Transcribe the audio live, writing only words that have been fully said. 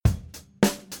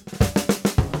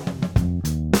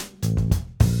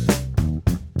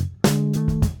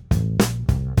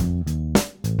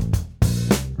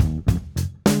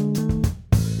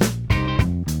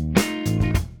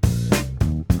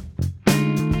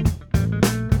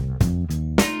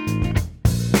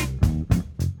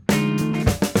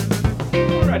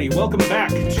everybody. Welcome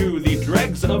back to the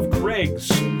Dregs of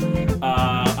Craigs.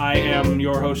 I am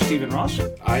your host, Stephen Ross.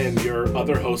 I am your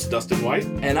other host, Dustin White.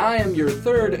 And I am your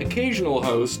third occasional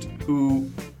host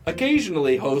who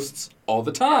occasionally hosts all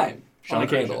the time, Sean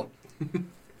Crandall.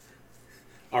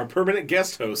 Our permanent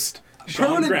guest host,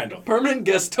 Sean Crandall. Permanent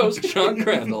guest host, Sean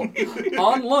Crandall.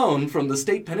 On loan from the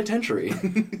state penitentiary.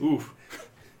 Oof.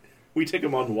 We take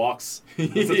him on walks.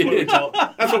 That's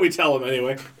what we tell him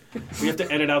anyway. We have to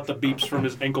edit out the beeps from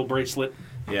his ankle bracelet.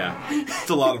 Yeah, it's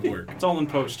a lot of work. It's all in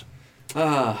post.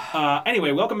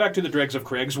 Anyway, welcome back to the Dregs of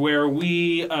Craigs, where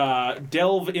we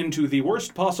delve into the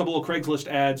worst possible Craigslist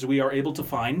ads we are able to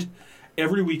find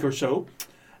every week or so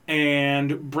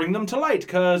and bring them to light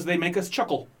because they make us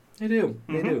chuckle. They do.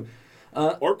 They do.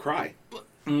 Or cry.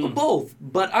 Both.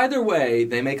 But either way,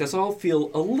 they make us all feel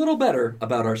a little better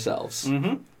about ourselves.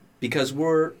 Mm-hmm. Because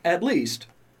we're, at least,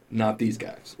 not these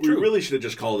guys. We really should have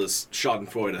just called this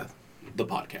Schadenfreude, the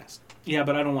podcast. Yeah,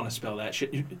 but I don't want to spell that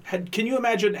shit. Can you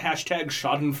imagine hashtag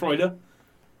Schadenfreude?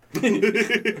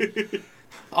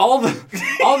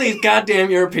 All these goddamn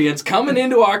Europeans coming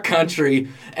into our country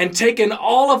and taking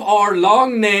all of our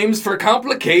long names for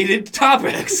complicated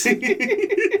topics.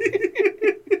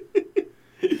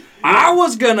 I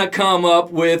was gonna come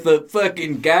up with a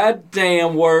fucking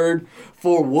goddamn word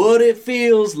for what it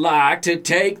feels like to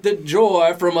take the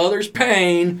joy from others'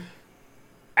 pain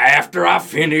after I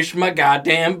finish my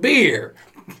goddamn beer.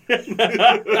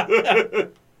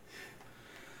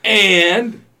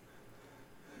 And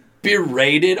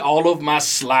berated all of my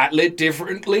slightly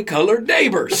differently colored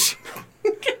neighbors.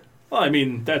 Well, I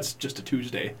mean, that's just a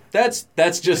Tuesday. That's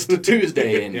just a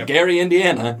Tuesday in Gary,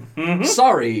 Indiana. Mm-hmm.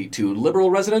 Sorry to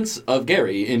liberal residents of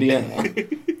Gary, Indiana.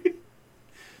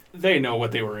 They know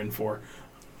what they were in for.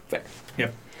 Fair.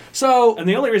 Yep. So, and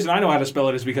the only reason I know how to spell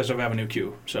it is because of Avenue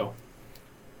Q. So,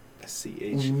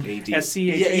 S-C-H-A-D.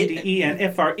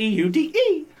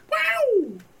 S-C-H-A-D-E-N-F-R-E-U-D-E.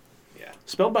 Wow. Yeah.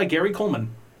 Spelled by Gary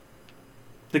Coleman.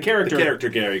 The character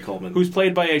Gary Coleman. Who's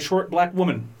played by a short black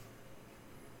woman.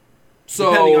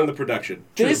 So depending on the production.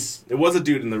 This It was a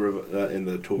dude in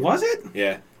the tour. Was it?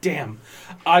 Yeah. Damn.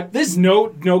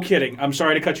 No kidding. I'm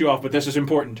sorry to cut you off, but this is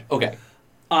important. Okay.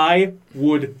 I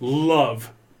would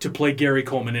love to play Gary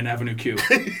Coleman in Avenue Q.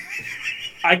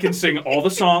 I can sing all the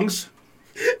songs,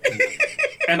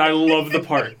 and I love the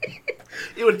part.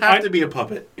 It would have to be a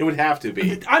puppet. It would have to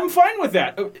be. I'm fine with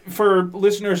that. For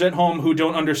listeners at home who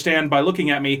don't understand by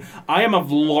looking at me, I am a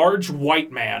large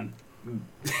white man.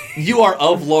 You are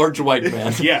of large white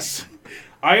man. Yes.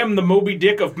 I am the Moby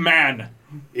Dick of man.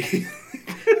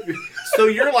 So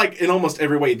you're like, in almost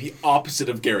every way, the opposite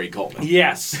of Gary Coleman.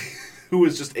 Yes. Who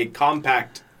is just a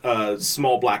compact,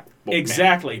 small black man.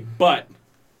 Exactly. But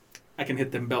I can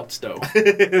hit them belts, though.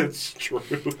 It's true.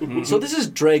 Mm-hmm. So this is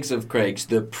Dregs of Craigs,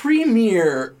 the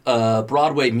premier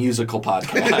Broadway musical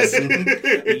podcast.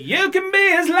 You can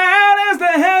be as loud as the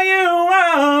hell you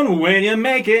want when you're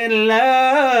making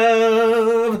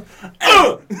love.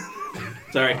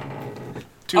 Sorry.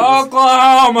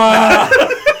 Oklahoma!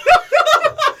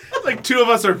 Like two of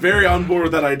us are very on board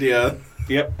with that idea.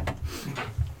 Yep.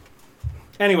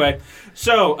 Anyway,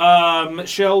 so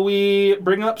shall we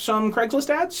bring up some Craigslist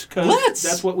ads? Let's.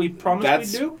 That's what we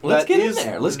promised we'd do. Let's get in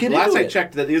there. Let's get into it. Last I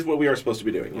checked, that is what we are supposed to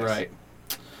be doing. Yes. Right.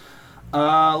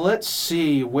 Let's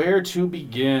see where to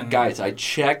begin. Guys, I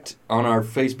checked on our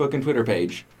Facebook and Twitter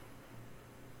page.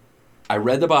 I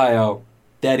read the bio.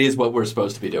 That is what we're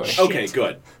supposed to be doing. Okay,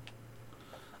 good.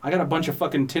 I got a bunch of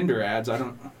fucking Tinder ads. I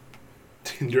don't...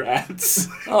 Tinder ads.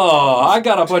 Oh, I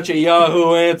got a bunch of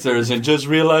Yahoo answers and just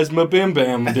realized my Bim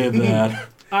Bam did that.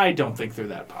 I don't think they're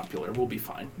that popular. We'll be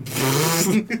fine.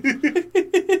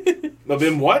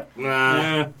 Mabim what?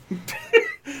 How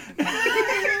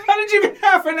did you get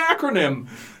half an acronym?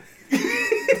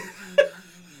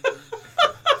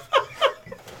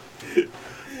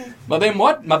 My Bim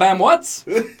what? My Bam what's?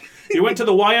 You went to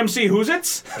the YMC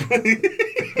Who's-Its?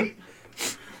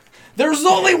 There's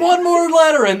only one more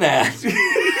letter in that.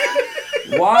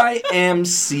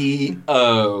 YMCO.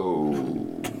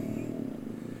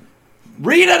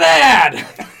 Read an ad!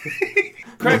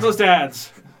 Craigslist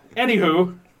ads.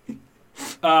 Anywho,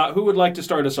 who would like to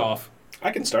start us off? I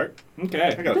can start.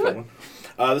 Okay. I got a fun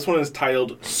one. This one is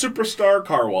titled Superstar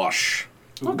Car Wash.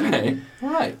 Okay. All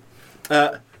right.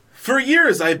 For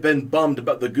years, I've been bummed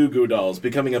about the Goo Goo Dolls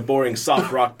becoming a boring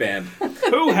soft rock band.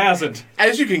 Who hasn't?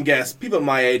 As you can guess, people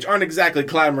my age aren't exactly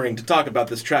clamoring to talk about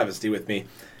this travesty with me.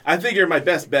 I figure my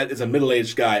best bet is a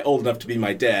middle-aged guy old enough to be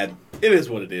my dad. It is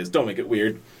what it is. Don't make it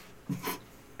weird.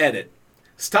 Edit.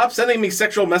 Stop sending me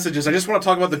sexual messages. I just want to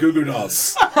talk about the Goo Goo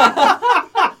Dolls.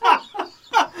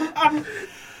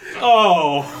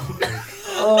 Oh.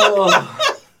 Oh.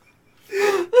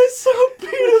 That's so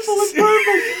beautiful and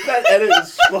perfect. That edit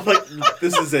is like,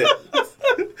 this is it.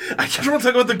 I just want to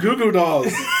talk about the Goo Goo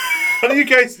Dolls. What are you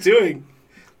guys doing?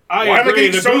 I Why am I agree,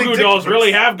 getting the so Goo many Goo dick Dolls pics?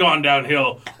 really have gone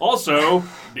downhill. Also,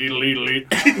 deedle.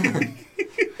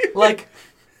 Like,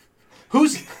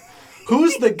 who's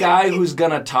the guy who's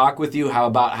gonna talk with you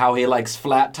about how he likes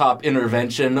flat top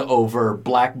intervention over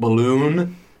black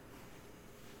balloon,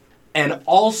 and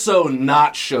also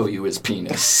not show you his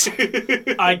penis?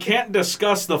 I can't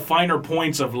discuss the finer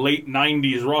points of late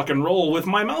 90s rock and roll with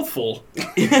my mouth full.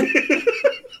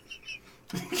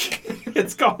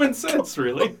 It's common sense,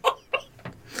 really.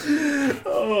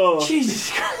 Oh. Jesus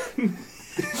Christ!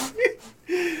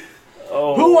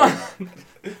 Oh.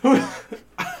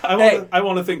 I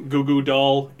want to think Goo Goo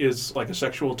Doll is like a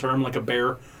sexual term, like a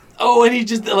bear. Oh, and he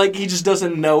just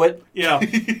doesn't know it. Yeah.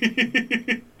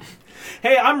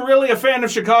 Hey, I'm really a fan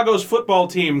of Chicago's football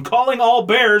team. Calling all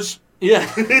bears.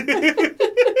 Yeah.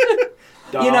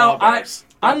 Bears.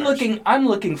 I'm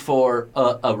looking for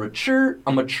a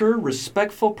mature,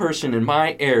 respectful person in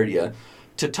my area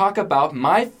to talk about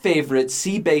my favorite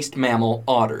sea-based mammal,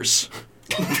 otters.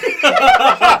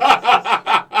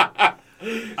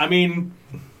 I mean,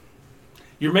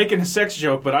 you're making a sex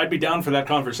joke, but I'd be down for that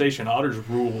conversation. Otters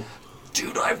rule.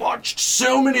 Dude, I've watched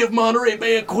so many of Monterey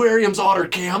Bay Aquarium's otter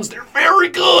cams. They're very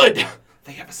good.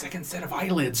 They have a second set of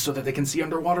eyelids so that they can see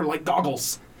underwater like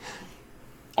goggles.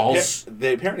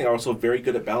 They apparently are also very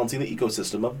good at balancing the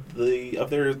ecosystem of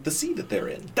the sea that they're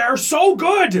in. They're so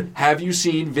good! Have you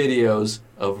seen videos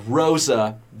of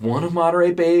Rosa, one of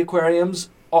Monterey Bay Aquarium's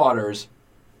otters,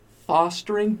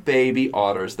 fostering baby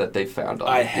otters that they found on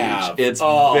the I beach? have. It's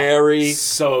Oh, very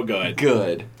so good.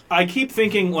 good. I keep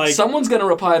thinking, like... Someone's going to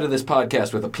reply to this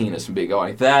podcast with a penis and be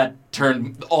going,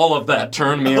 all of that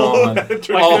turned me on.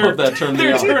 All of that turned me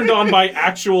They're on. turned on by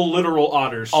actual literal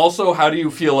otters. Also, how do you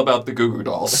feel about the Goo Goo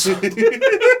Dolls?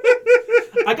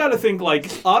 I gotta think, like,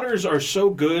 otters are so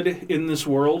good in this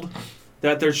world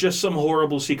that there's just some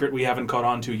horrible secret we haven't caught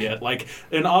on to yet. Like,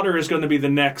 an otter is going to be the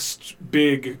next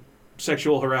big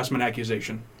sexual harassment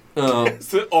accusation.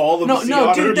 Is it all of the sea No,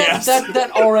 otters? dude,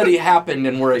 that already happened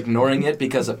and we're ignoring it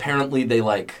because apparently they,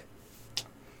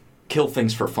 kill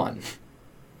things for fun.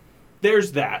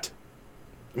 There's that.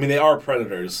 I mean, they are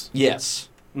predators. Yes.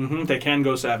 Mm-hmm. They can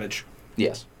go savage.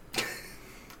 Yes.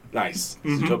 Nice.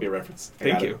 Zootopia reference. I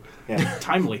Thank got you. it. Yeah.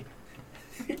 Timely.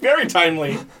 Very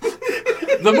timely.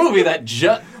 The movie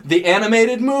the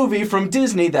animated movie from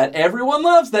Disney that everyone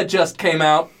loves that just came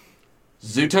out,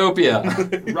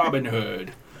 Zootopia. Robin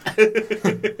Hood.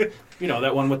 You know,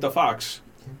 that one with the fox.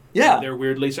 Yeah. They're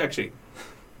weirdly sexy.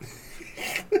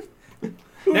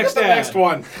 Next ad. next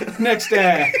one. Next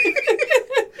ad.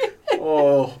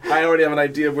 Oh, I already have an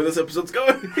idea of where this episode's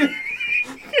going.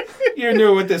 You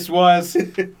knew what this was.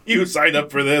 You signed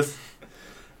up for this.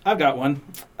 I've got one.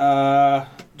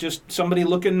 Just somebody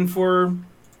looking for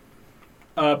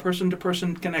a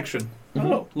person-to-person connection.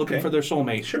 Oh, Looking okay. for their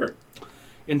soulmate. Sure.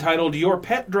 Entitled Your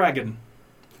Pet Dragon.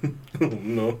 Oh,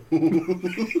 no.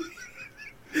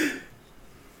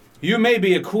 You may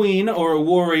be a queen or a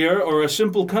warrior or a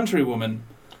simple countrywoman.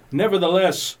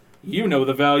 Nevertheless, you know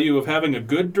the value of having a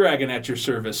good dragon at your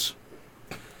service.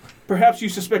 Perhaps you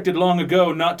suspected long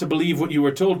ago not to believe what you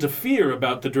were told to fear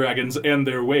about the dragons and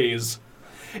their ways.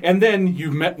 And then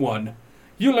you met one.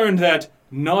 You learned that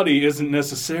naughty isn't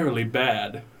necessarily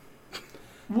bad.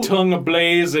 Tongue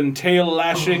ablaze and tail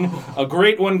lashing, a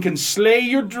great one can slay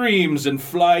your dreams and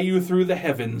fly you through the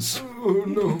heavens. Oh,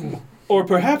 no. Or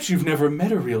perhaps you've never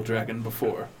met a real dragon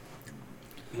before.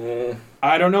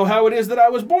 I don't know how it is that I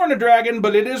was born a dragon,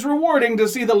 but it is rewarding to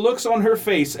see the looks on her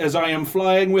face as I am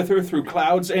flying with her through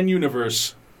clouds and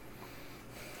universe.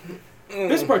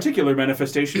 This particular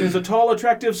manifestation is a tall,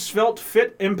 attractive, svelte,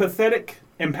 fit, empathic,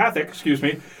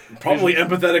 Probably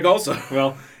empathetic also.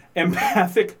 well,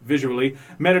 empathic, visually,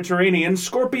 Mediterranean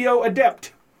Scorpio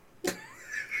adept.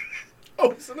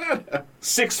 Oh, Sonata.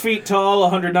 6 feet tall,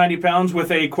 190 pounds, with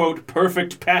a, quote,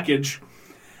 perfect package,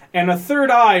 and a third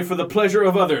eye for the pleasure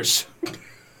of others.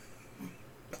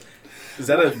 Is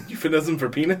that a euphemism for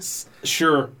penis?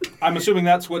 Sure. I'm assuming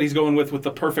that's what he's going with the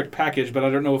perfect package, but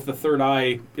I don't know if the third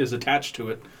eye is attached to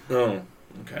it. Oh,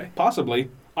 okay.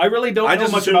 Possibly. I really don't I know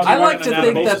just much assumed about I he the like to think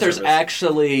anatomy. that there's service.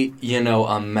 actually,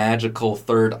 a magical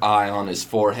third eye on his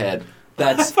forehead.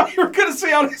 I That's thought you were going to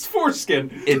say on his foreskin.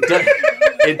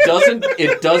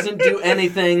 it doesn't do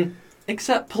anything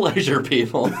except pleasure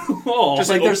people. Oh, Just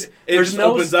like there's it just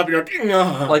no opens up and you're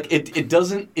like, like it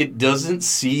doesn't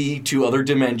see to other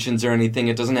dimensions or anything.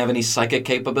 It doesn't have any psychic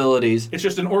capabilities. it's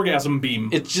just an orgasm beam.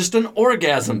 It's just an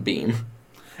orgasm beam.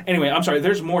 Anyway, I'm sorry.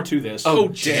 There's more to this. Oh,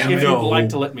 damn If it. you'd like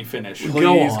to let me finish.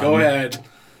 Please, on. go ahead.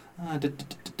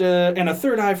 And a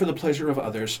third eye for the pleasure of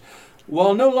others.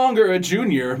 While no longer a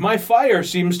junior, my fire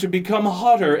seems to become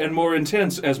hotter and more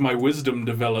intense as my wisdom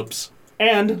develops.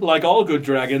 And, like all good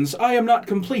dragons, I am not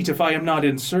complete if I am not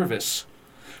in service.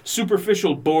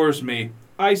 Superficial bores me.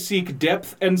 I seek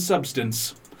depth and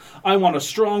substance. I want a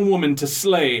strong woman to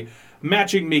slay,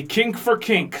 matching me kink for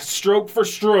kink, stroke for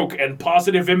stroke, and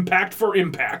positive impact for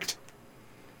impact.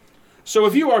 So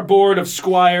if you are bored of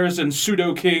squires and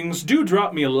pseudo-kings, do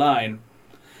drop me a line.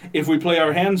 If we play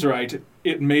our hands right,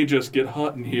 it may just get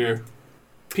hot in here.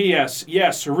 P.S.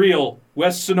 Yes, real.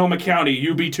 West Sonoma County,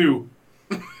 UB2.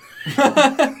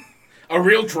 A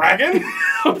real dragon?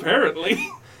 Apparently.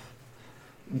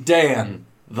 Dan,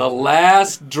 the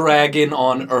last dragon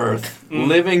on Earth,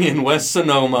 living in West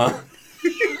Sonoma,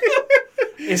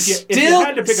 If you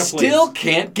had to pick a place. still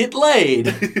can't get laid.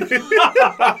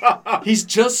 He's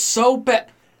just so bad.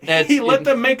 He let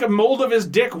them make a mold of his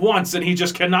dick once, and he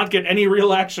just cannot get any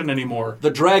real action anymore. The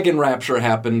dragon rapture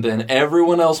happened, and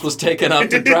everyone else was taken up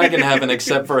to dragon heaven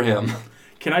except for him.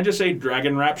 Can I just say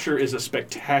Dragon Rapture is a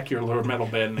spectacular metal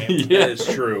band name? That is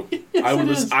true. I would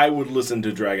it is. I would listen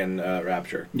to Dragon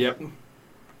Rapture. Yep.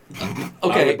 I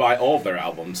Okay, would buy all of their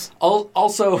albums.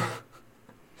 also,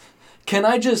 can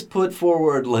I just put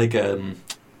forward like an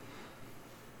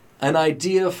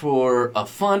idea for a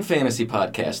fun fantasy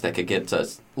podcast that could get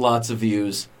us lots of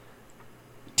views?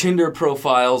 Tinder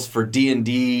profiles for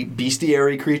D&D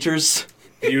bestiary creatures.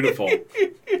 Beautiful.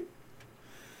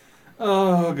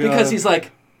 Oh, God. Because he's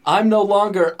like, I'm no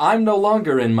longer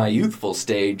in my youthful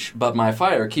stage, but my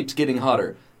fire keeps getting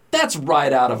hotter. That's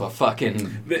right out of a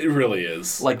fucking It really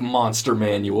is. like monster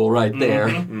manual right there.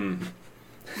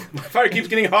 My fire keeps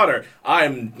getting hotter.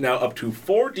 I'm now up to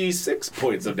 4d6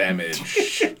 points of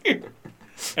damage.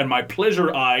 And my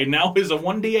pleasure eye now is a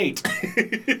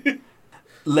 1d8.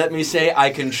 Let me say I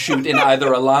can shoot in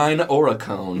either a line or a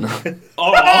cone.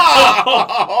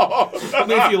 Oh!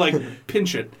 Only if you, like,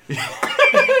 pinch it.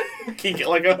 Kink it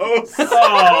like a hose.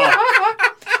 Oh!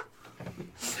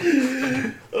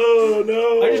 Oh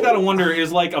no. I just gotta wonder,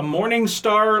 is, like, a morning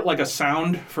star, like, a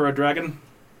sound for a dragon?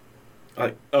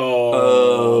 Like,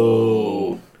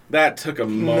 Oh. That took a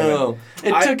moment. No.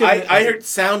 It took a I heard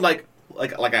sound like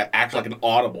an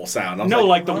audible sound. I was No,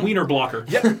 like the wiener blocker.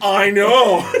 Yeah, I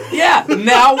know. Yeah,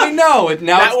 now we know it.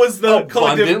 Now That was the it's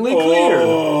abundantly collective. clear.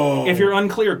 Oh. If you're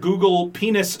unclear, Google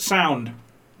penis sound.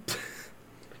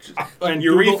 And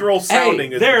Urethral sounding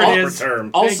Hey, is there the it proper is.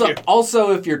 term. Also, Thank you.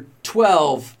 also, if you're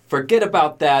 12, forget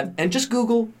about that and just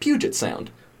Google Puget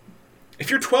Sound. If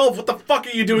you're 12, what the fuck are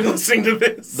you doing listening to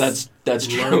this? That's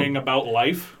true. learning about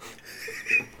life.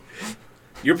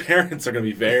 Your parents are going to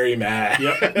be very mad.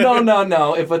 Yep.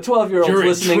 No. If a 12-year-old's You're in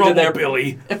listening trouble, to their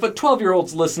Billy. if a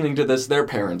 12-year-old's listening to this, their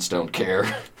parents don't care.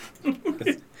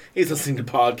 He's listening to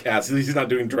podcasts. At least he's not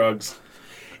doing drugs.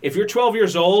 If you're 12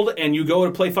 years old and you go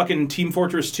to play fucking Team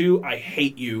Fortress 2, I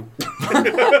hate you.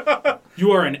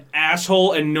 You are an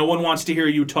asshole and no one wants to hear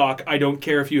you talk. I don't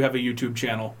care if you have a YouTube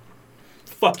channel.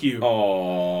 Fuck you.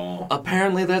 Oh.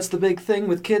 Apparently, that's the big thing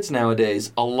with kids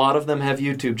nowadays. A lot of them have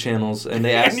YouTube channels, and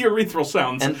they ask. And urethral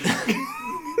sounds. And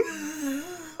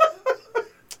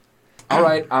all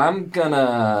right, I'm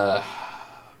gonna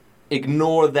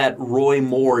ignore that Roy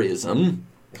Mooreism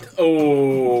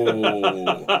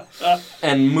Oh.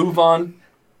 and move on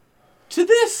to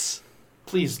this.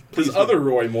 Please. His other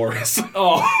Roy Morris.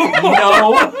 Oh.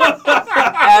 No,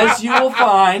 as you will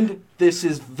find, this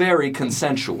is very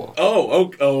consensual. Oh,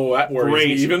 that worries Great.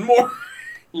 me even more.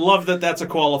 Love that that's a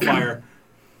qualifier.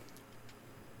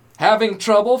 Having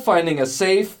trouble finding a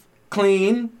safe,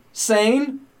 clean,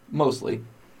 sane, mostly,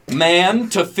 man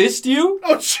to fist you?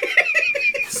 Oh,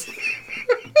 jeez.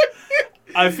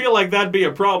 I feel like that'd be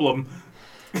a problem.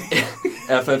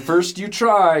 If at first you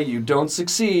try, you don't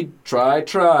succeed, try,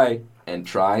 and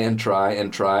try, and try,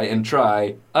 and try, and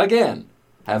try, again.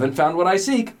 Haven't found what I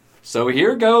seek, so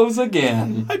here goes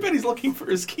again. I bet he's looking for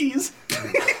his keys.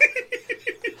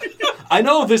 I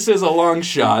know this is a long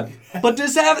shot, but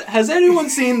has anyone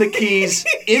seen the keys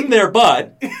in their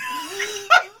butt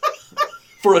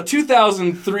for a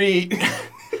 2003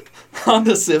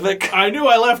 Honda Civic? I knew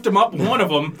I left him up one of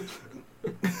them.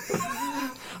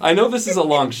 I know this is a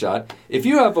long shot. If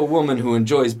you have a woman who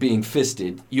enjoys being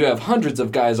fisted, you have hundreds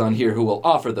of guys on here who will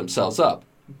offer themselves up.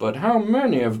 But how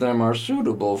many of them are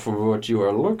suitable for what you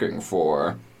are looking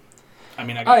for? I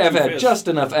mean, I have two had fists. just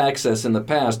enough access in the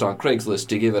past on Craigslist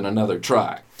to give it another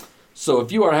try. So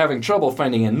if you are having trouble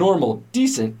finding a normal,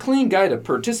 decent, clean guy to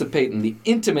participate in the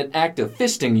intimate act of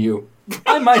fisting you,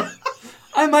 I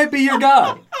might be your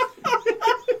guy.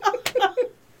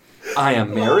 I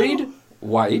am married,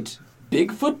 white,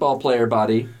 big football player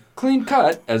body, clean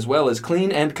cut, as well as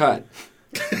clean and cut.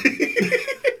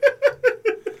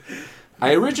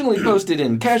 I originally posted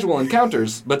in casual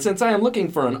encounters, but since I am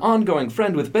looking for an ongoing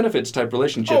friend with benefits type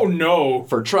relationship Oh no.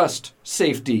 for trust,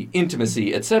 safety,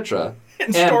 intimacy, etc.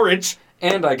 And storage.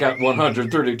 And I got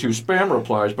 132 spam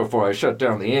replies before I shut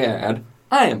down the ad,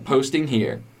 I am posting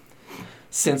here.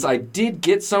 Since I did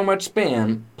get so much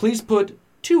spam, please put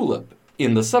tulip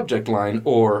in the subject line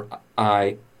or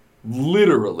I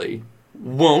literally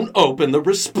won't open the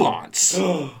response.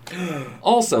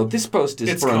 Also, this post is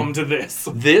It's come to this.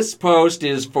 This post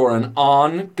is for an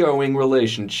ongoing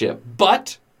relationship,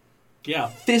 but Yeah.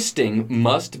 fisting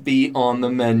must be on the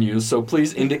menu, so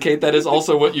please indicate that is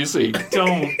also what you seek.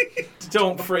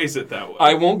 Don't phrase it that way.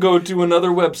 I won't go to another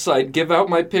website, give out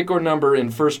my pic or number in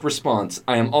first response.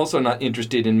 I am also not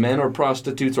interested in men or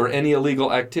prostitutes or any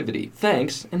illegal activity.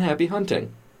 Thanks, and happy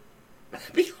hunting.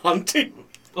 Be hunting.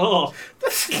 Oh.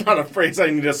 That's not a phrase I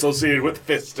need associated with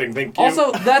fisting, thank you.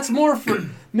 Also, that's more for...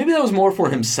 Maybe that was more for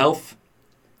himself.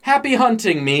 Happy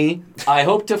hunting, me. I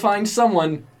hope to find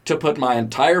someone to put my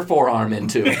entire forearm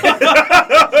into.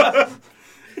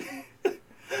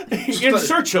 In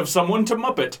search of someone to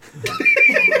Muppet.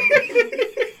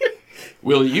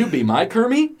 Will you be my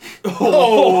Kermie?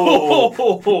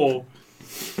 Oh.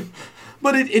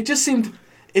 But it just seemed...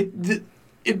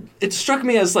 It struck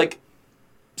me as, like,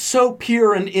 so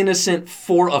pure and innocent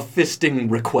for a fisting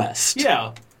request.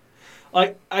 Yeah.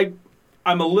 I'm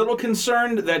a little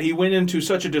concerned that he went into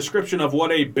such a description of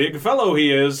what a big fellow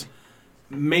he is.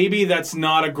 Maybe that's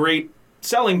not a great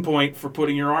selling point for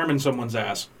putting your arm in someone's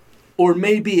ass. Or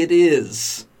maybe it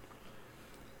is.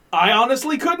 I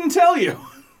honestly couldn't tell you.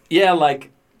 Yeah,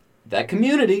 like that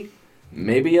community.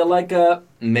 Maybe you like a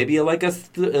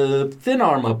thin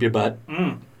arm up your butt.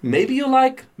 Mm. Maybe you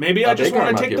like. Maybe I just big arm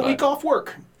want up to take your the week butt. off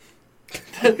work.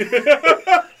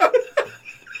 I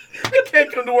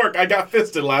can't come to work. I got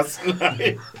fisted last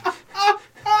night.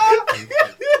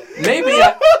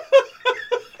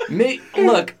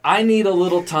 Look, I need a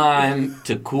little time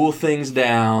to cool things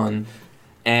down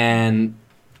and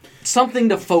something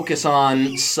to focus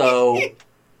on, so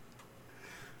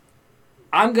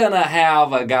I'm gonna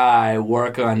have a guy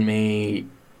work on me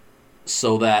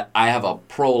so that I have a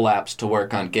prolapse to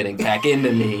work on getting back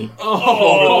into me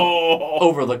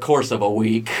over the course of a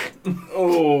week.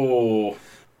 Oh.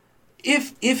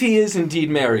 If he is indeed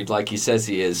married like he says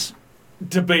he is,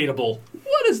 Debatable.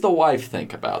 what does the wife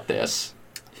think about this?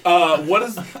 What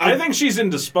is... I think she's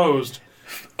indisposed.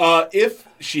 If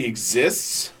she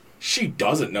exists, she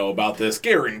doesn't know about this,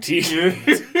 guaranteed.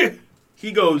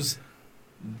 He goes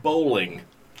bowling.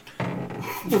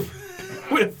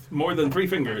 With more than 3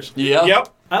 fingers. Yeah. Yep.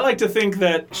 I like to think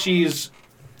that she's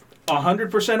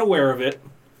 100% aware of it,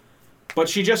 but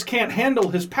she just can't handle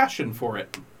his passion for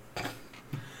it.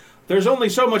 There's only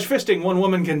so much fisting one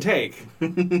woman can take,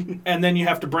 and then you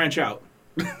have to branch out.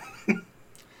 I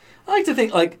like to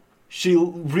think, like, she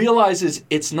realizes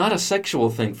it's not a sexual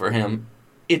thing for him.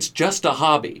 It's just a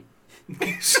hobby.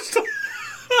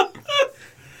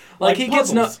 Like he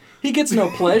gets no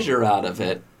pleasure out of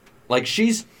it. Like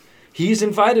he's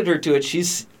invited her to it.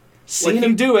 She's seen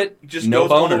him do it. Just no goes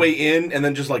boner. all the way in and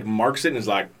then just like marks it and is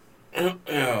like,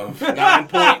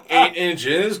 9.8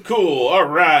 inches, cool, all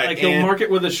right. Like he'll mark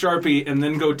it with a Sharpie and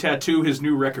then go tattoo his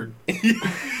new record. Like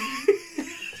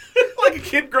a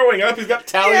kid growing up, he's got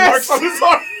tally Yes! marks on his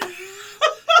arm.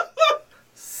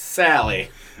 Sally.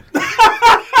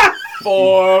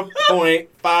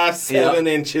 4.57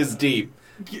 inches deep.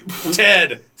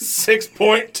 Ted,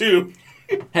 6.2.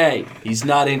 Hey, he's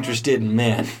not interested in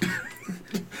men.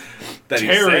 That he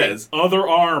Terry, says. other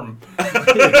arm.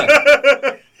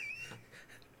 I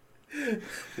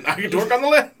get to work on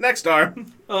the next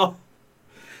arm. Oh,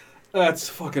 that's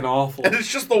fucking awful. And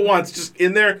it's just the once, just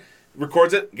in there,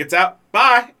 records it, gets out,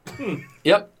 bye.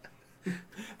 Yep.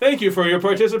 Thank you for your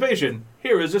participation.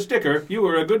 Here is a sticker. You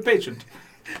were a good patient.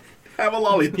 Have a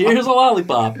lollipop. Here's a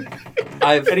lollipop.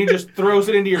 And he just throws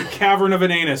it into your cavern of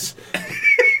an anus.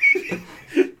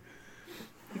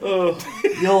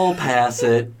 You'll pass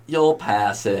it. You'll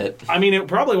pass it. I mean, it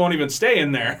probably won't even stay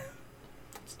in there.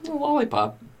 It's a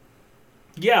lollipop.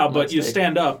 Yeah, but Let's you take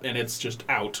stand up and it's just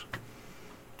out.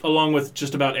 Along with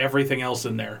just about everything else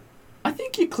in there. I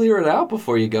think you clear it out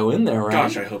before you go in there, right?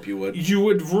 Gosh, I hope you would. You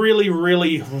would really,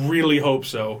 really, really hope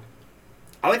so.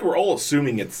 I like we're all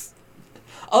assuming it's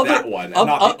that one and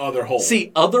not the other hole.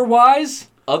 See, otherwise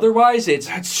it's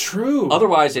That's true.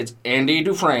 Andy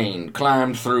Dufresne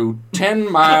climbed through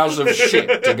 10 miles of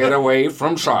shit to get away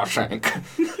from Shawshank.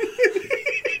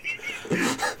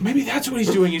 Maybe that's what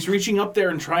he's doing. He's reaching up there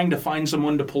and trying to find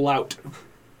someone to pull out.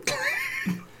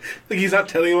 Like he's not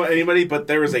telling anybody, but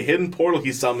there is a hidden portal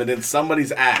he summoned in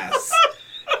somebody's ass.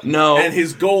 No. And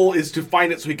his goal is to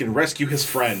find it so he can rescue his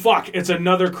friend. Fuck, it's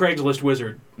another Craigslist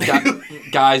wizard.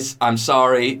 Guys, I'm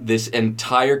sorry. This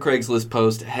entire Craigslist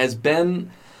post has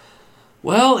been...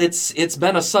 Well, it's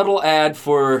been a subtle ad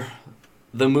for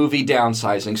the movie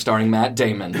Downsizing starring Matt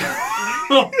Damon.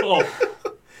 Oh,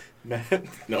 Man,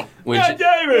 no. Matt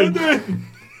Damon!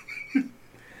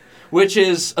 Which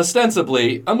is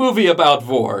ostensibly a movie about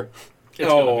vor. It's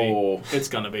gonna be. It's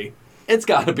gonna be. It's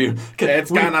gotta be.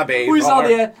 It's gonna be. We saw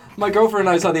the ad. My girlfriend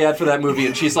and I saw the ad for that movie,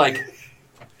 and she's like,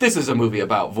 "This is a movie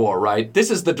about vor, right?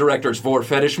 This is the director's vor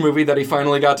fetish movie that he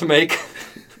finally got to make."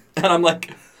 And I'm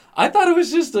like, "I thought it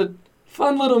was just a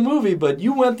fun little movie, but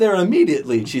you went there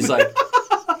immediately." And she's like,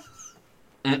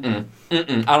 "Mm-mm,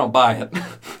 I don't buy it."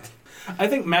 I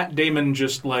think Matt Damon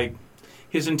just, like,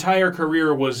 his entire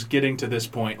career was getting to this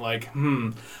point. Like,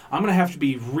 I'm going to have to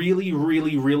be really,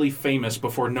 really, really famous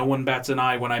before no one bats an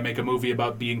eye when I make a movie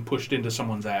about being pushed into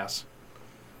someone's ass.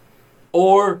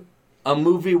 Or a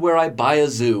movie where I buy a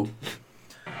zoo.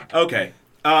 Okay.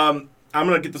 I'm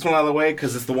going to get this one out of the way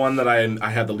because it's the one that I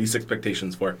had the least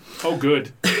expectations for. Oh,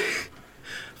 good.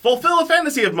 Fulfill a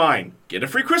fantasy of mine. Get a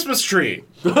free Christmas tree.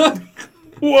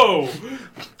 Whoa!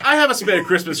 I have a spare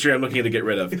Christmas tree I'm looking to get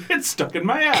rid of. It's stuck in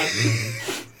my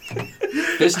ass.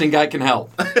 Fisting guy can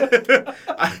help.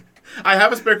 I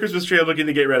have a spare Christmas tree I'm looking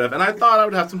to get rid of, and I thought I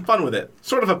would have some fun with it.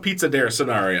 Sort of a pizza dare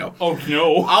scenario. Oh,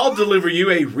 no. I'll deliver you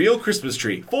a real Christmas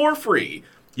tree for free.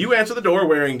 You answer the door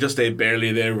wearing just a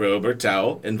barely there robe or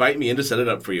towel. Invite me in to set it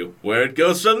up for you. Where it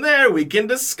goes from there, we can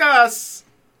discuss.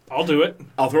 I'll do it.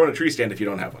 I'll throw in a tree stand if you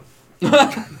don't have one.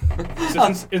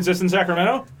 Is this in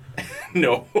Sacramento?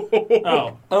 No.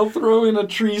 Oh. I'll throw in a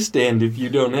tree stand if you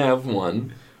don't have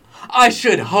one. I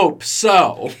should hope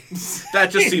so. That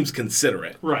just seems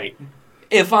considerate. Right.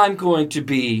 If I'm going to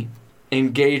be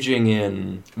engaging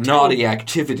in naughty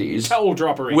activities, Towel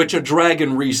droppery. which a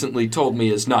dragon recently told me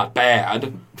is not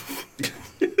bad,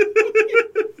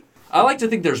 I like to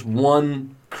think there's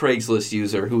one Craigslist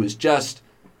user who is just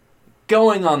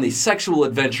going on the sexual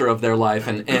adventure of their life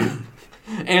and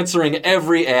answering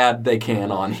every ad they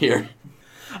can on here.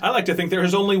 I like to think there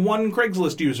is only one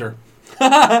Craigslist user.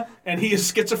 And he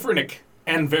is schizophrenic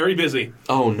and very busy.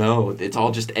 Oh no, it's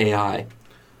all just AI.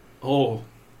 Oh.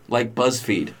 Like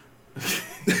BuzzFeed.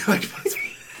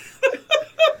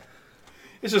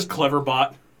 It's just clever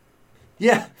bot.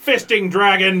 Yeah, Fisting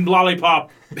dragon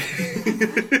lollipop.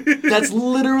 that's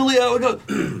literally how it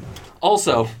goes.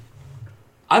 Also,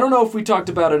 I don't know if we talked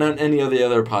about it on any of the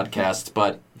other podcasts,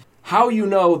 but how you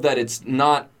know that it's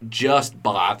not just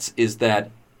bots is that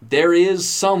there is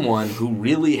someone who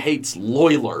really hates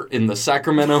Loiler in the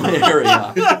Sacramento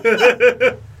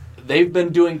area. They've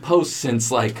been doing posts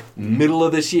since, like, middle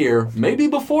of this year, maybe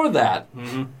before that.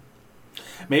 Mm-hmm.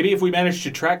 Maybe if we manage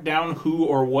to track down who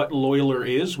or what Loiler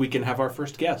is, we can have our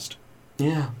first guest.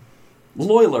 Yeah.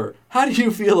 Loiler, how do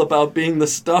you feel about being the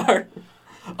star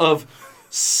of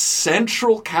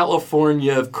Central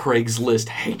California Craigslist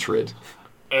hatred?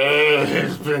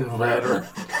 It's been better.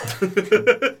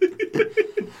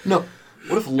 No,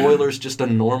 what if Loiler's just a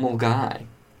normal guy?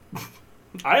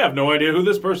 I have no idea who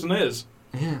this person is.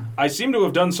 Yeah. I seem to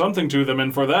have done something to them,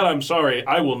 and for that I'm sorry.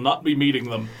 I will not be meeting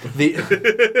them.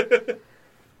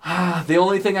 The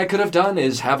only thing I could have done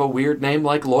is have a weird name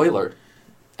like Loiler.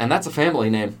 And that's a family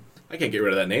name. I can't get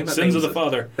rid of that name. That Sins of name's- the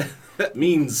father. That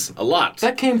means a lot.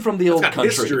 That came from the old got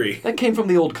country. history. That came from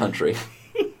the old country.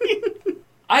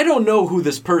 I don't know who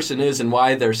this person is and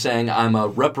why they're saying I'm a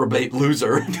reprobate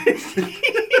loser.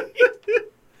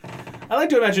 I like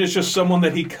to imagine it's just someone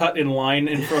that he cut in line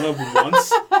in front of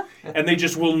once, and they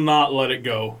just will not let it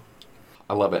go.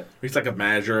 I love it. He's like a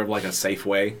manager of like a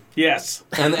Safeway. Yes.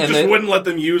 And Just they, wouldn't let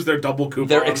them use their double coupons.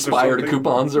 their or expired something.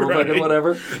 coupons or Right.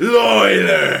 whatever.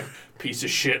 Loiler! Piece of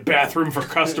shit. Bathroom for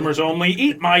customers only.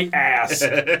 Eat my ass.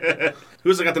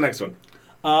 Who's got the next one?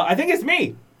 I think it's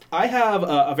me. I have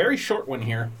a very short one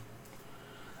here.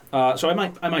 So I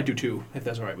might do two, if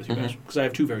that's all right with you guys, because I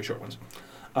have two very short ones.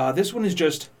 This one is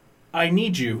just, I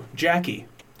need you, Jackie,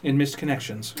 in Missed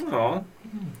Connections. Aw.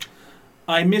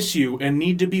 I miss you and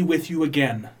need to be with you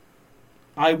again.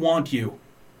 I want you.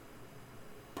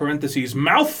 Parentheses,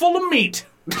 mouthful of meat.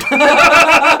 Is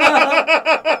that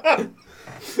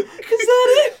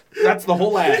it? That's the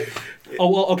whole ad. Oh,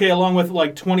 well, okay, along with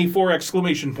like 24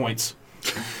 exclamation points.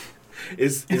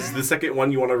 Is the second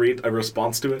one you want to read a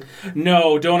response to it?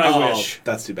 No, don't I wish.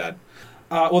 That's too bad.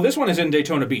 Well, this one is in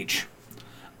Daytona Beach.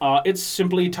 It's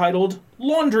simply titled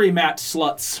Laundry Mat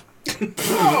Sluts.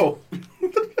 Oh,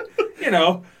 You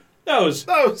know, those.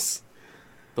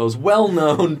 Those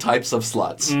well-known types of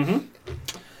sluts.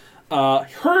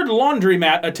 Heard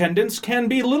laundromat attendants can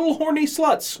be little horny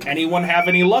sluts. Anyone have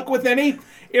any luck with any?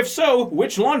 If so,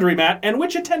 which laundromat and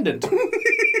which attendant?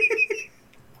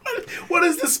 What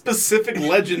is the specific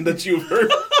legend that you've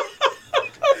heard?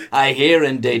 I hear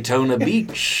in Daytona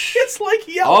Beach. It's like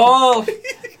Yelp. Oh,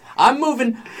 I'm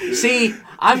moving. See,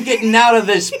 I'm getting out of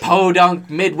this podunk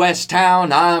Midwest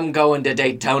town. I'm going to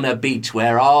Daytona Beach,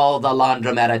 where all the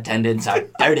laundromat attendants are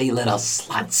dirty little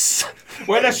sluts.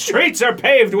 Where the streets are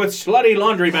paved with slutty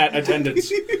laundromat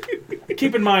attendants.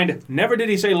 Keep in mind, never did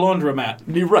he say laundromat.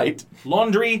 You're right.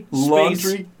 Laundry, space,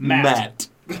 Laundry mat.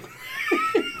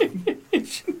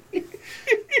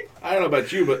 I don't know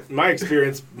about you, but in my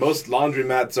experience, most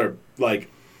laundromats are, like,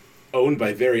 owned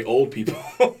by very old people.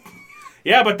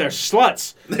 Yeah, but they're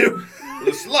sluts. They're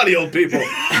slutty old people.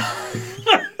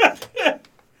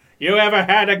 You ever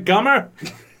had a gummer?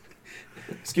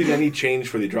 Excuse me, I need change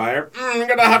for the dryer. I'm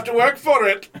gonna have to work for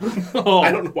it. Oh.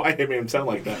 I don't know why I made him sound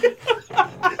like that.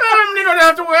 I'm gonna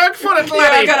have to work for it, You're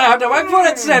laddie. gonna have to work for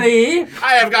it, Sonny.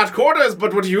 I have got quarters,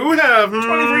 but what you have...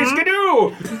 23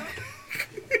 skidoo!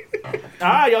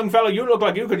 Young fellow, you look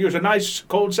like you could use a nice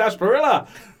cold sarsaparilla.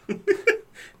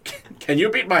 Can you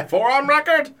beat my forearm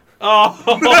record? Oh.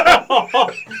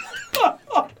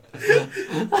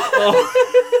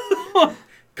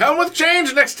 Come with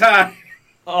change next time.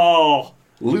 Oh.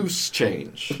 Loose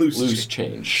change. Loose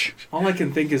change. All I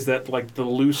can think is that, like, the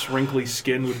loose, wrinkly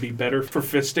skin would be better for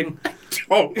fisting.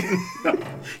 Oh, no.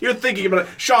 You're thinking about it.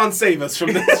 Sean, save us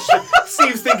from this.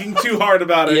 Steve's thinking too hard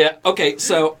about it. Yeah, okay,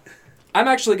 so I'm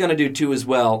actually going to do 2 as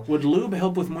well. Would lube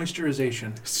help with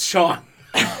moisturization? Sean.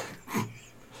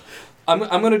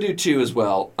 I'm going to do 2 as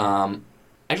well.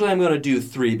 Actually, I'm going to do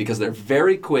 3 because they're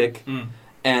very quick,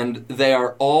 and they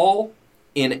are all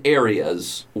in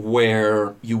areas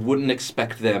where you wouldn't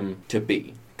expect them to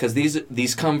be. Because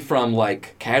these come from,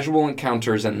 like, casual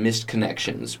encounters and missed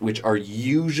connections, which are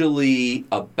usually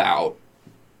about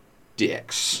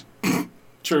dicks.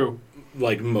 True.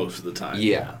 Like most of the time.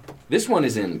 Yeah. This one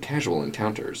is in casual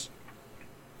encounters.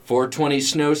 420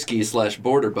 snow ski /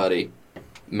 border buddy.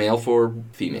 Male for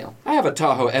female. I have a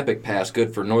Tahoe Epic Pass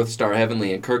good for North Star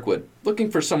Heavenly and Kirkwood.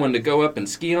 Looking for someone to go up and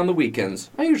ski on the weekends.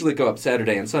 I usually go up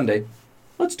Saturday and Sunday.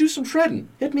 Let's do some shredding.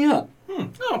 Hit me up.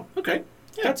 Oh, okay.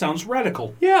 Yeah. That sounds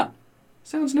radical. Yeah.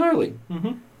 Sounds gnarly.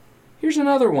 Here's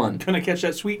another one. Gonna catch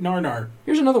that sweet nar-nar.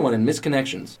 Here's another one in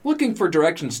Misconnections. Looking for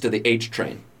directions to the H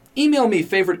train. Email me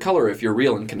favorite color if you're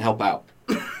real and can help out.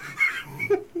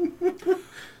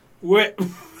 What?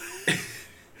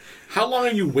 How long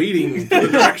are you waiting for the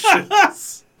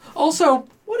directions? Also,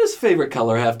 what does favorite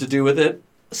color have to do with it?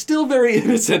 Still very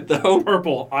innocent, though.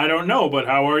 Purple. I don't know, but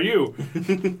how are you?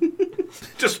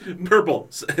 Just purple.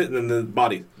 And then the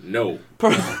body. No.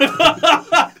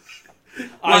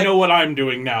 I know what I'm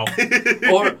doing now.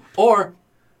 Or,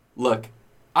 look,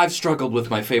 I've struggled with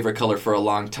my favorite color for a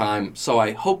long time, so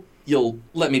I hope you'll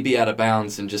let me be out of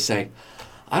bounds and just say,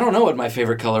 I don't know what my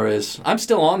favorite color is. I'm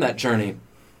still on that journey.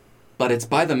 But it's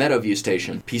by the Meadowview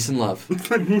station. Peace and love.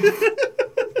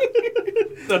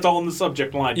 That's all in the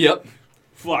subject line. Yep.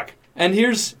 Fuck. And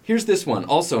here's this one,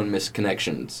 also in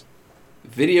Misconnections.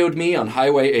 Videoed me on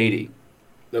Highway 80.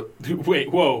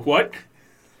 Wait, whoa, what?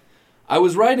 I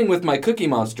was riding with my Cookie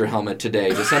Monster helmet today,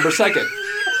 December 2nd.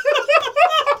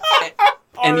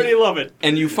 Already love it.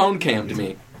 And you phone cammed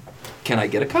me. Can I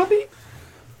get a copy?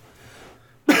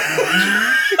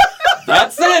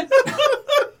 That's it!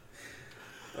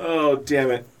 Oh,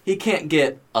 damn it. He can't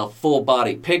get a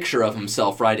full-body picture of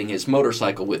himself riding his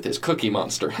motorcycle with his Cookie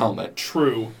Monster helmet.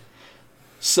 True.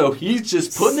 So he's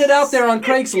just putting it out there on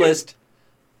Craigslist.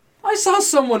 I saw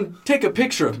someone take a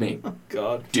picture of me.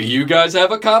 God. Do you guys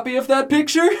have a copy of that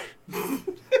picture?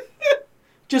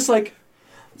 Just like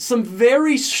some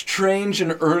very strange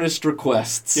and earnest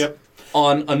requests. Yep.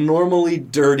 On a normally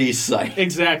dirty site.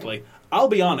 Exactly. I'll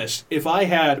be honest. If I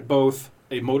had both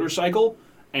a motorcycle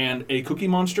and a Cookie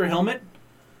Monster helmet,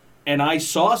 and I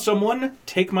saw someone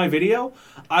take my video,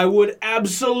 I would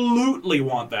absolutely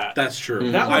want that. That's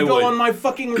true. That would go on my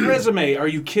fucking resume. Are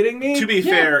you kidding me? To be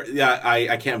fair, yeah,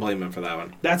 I can't blame him for that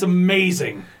one. That's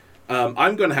amazing.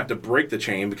 I'm going to have to break the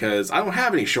chain because I don't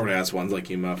have any short-ass ones like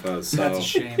you, Muffas. So. That's a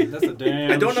shame. That's a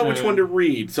damn I don't know which shame. one to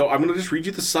read, so I'm going to just read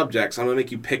you the subjects. I'm going to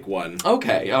make you pick one.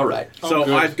 Okay, all right. So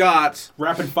good. I've got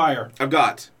Rapid fire.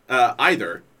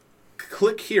 either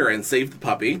click here and save the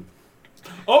puppy.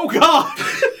 Oh, God!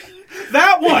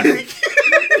 That one!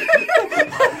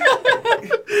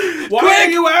 Why are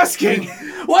you asking?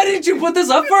 Why didn't you put this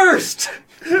up first?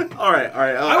 All right.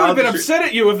 I would have been upset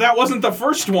at you if that wasn't the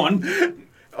first one.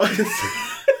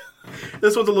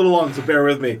 This one's a little long, so bear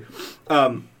with me.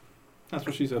 That's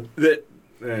what she said.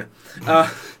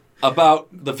 About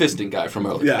the fisting guy from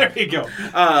earlier. Yeah. There you go.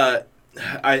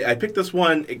 I picked this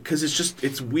one because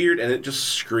it's weird and it just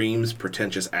screams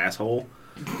pretentious asshole.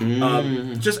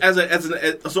 Just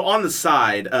so on the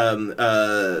side,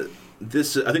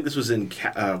 this I think this was in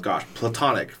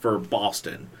Platonic for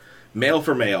Boston, male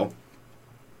for male,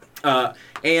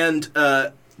 and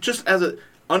just as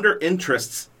under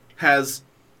interests has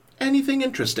anything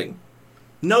interesting.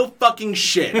 No fucking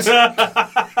shit.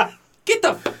 Get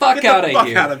the fuck out of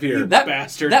here. Out of here. That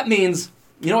bastard. That means,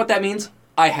 you know what that means?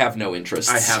 I have no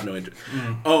interests. I have no interest.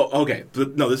 Oh, okay.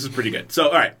 No, this is pretty good. So,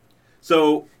 all right.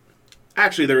 So,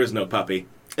 actually, there is no puppy.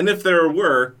 And if there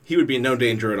were, he would be in no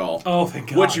danger at all. Oh, thank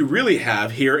God. What you really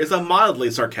have here is a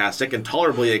mildly sarcastic and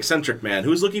tolerably eccentric man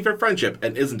who is looking for friendship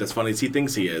and isn't as funny as he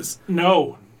thinks he is.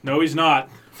 No, he's not.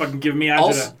 Fucking give me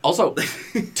agita. Also,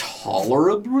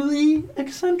 tolerably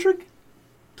eccentric?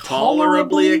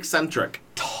 Tolerably eccentric.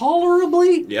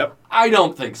 Tolerably? Yep. I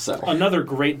don't think so. Another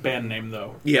great band name,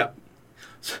 though. Yep.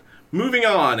 Moving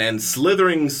on and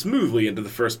slithering smoothly into the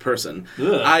first person,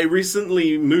 Ugh. I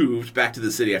recently moved back to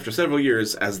the city after several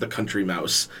years as the country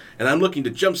mouse, and I'm looking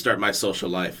to jumpstart my social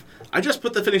life. I just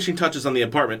put the finishing touches on the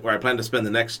apartment where I plan to spend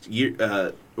the next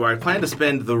year, where I plan to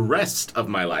spend the rest of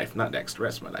my life. Not next,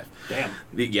 rest of my life. Damn.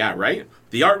 Yeah, right?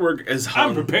 The artwork is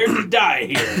hung. I'm prepared to die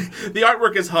here. The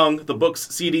artwork is hung, the books,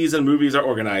 CDs, and movies are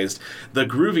organized. The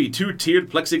groovy two-tiered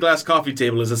plexiglass coffee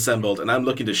table is assembled, and I'm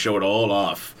looking to show it all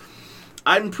off.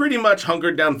 I'm pretty much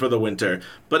hunkered down for the winter,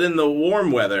 but in the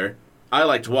warm weather, I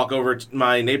like to walk over to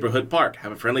my neighborhood park,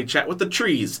 have a friendly chat with the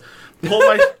trees,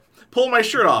 pull my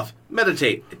shirt off,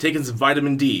 meditate, and take in some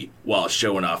vitamin D while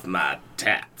showing off my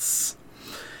tats.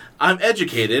 I'm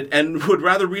educated and would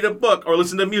rather read a book or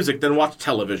listen to music than watch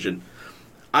television.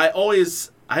 I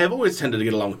have always tended to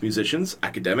get along with musicians,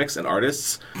 academics, and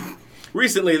artists.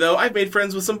 Recently, though, I've made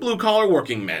friends with some blue-collar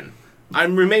working men. I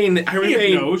remain. No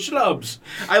schlubs.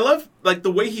 I love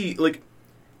the way he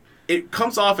it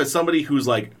comes off as somebody who's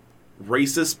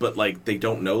racist, but they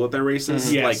don't know that they're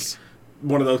racist. Yes.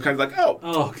 One of those kinds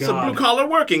Oh, some God. blue collar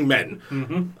working men.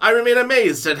 Mm-hmm. I remain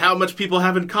amazed at how much people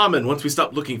have in common once we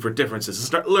stop looking for differences and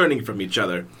start learning from each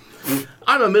other.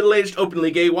 I'm a middle-aged, openly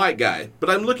gay white guy, but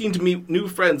I'm looking to meet new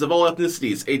friends of all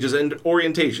ethnicities, ages, and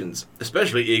orientations,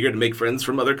 especially eager to make friends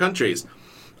from other countries.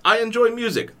 I enjoy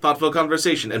music, thoughtful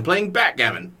conversation, and playing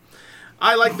backgammon.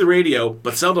 I like the radio,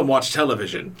 but seldom watch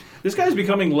television. This guy's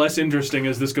becoming less interesting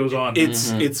as this goes on.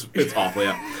 It's awful,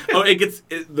 yeah. Oh,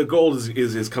 the gold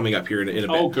is coming up here in a bit.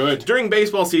 Oh, good. During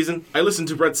baseball season, I listen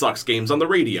to Red Sox games on the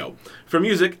radio. For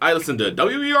music, I listen to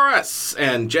WERS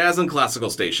and jazz and classical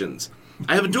stations.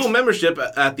 I have a dual membership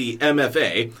at the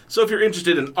MFA, so if you're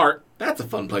interested in art, that's a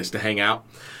fun place to hang out.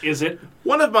 Is it?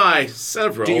 One of my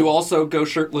several... Do you also go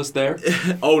shirtless there?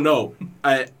 Oh, no.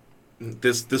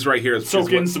 This right here is...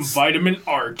 Soak in some vitamin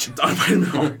art. Vitamin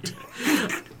art.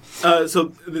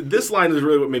 This line is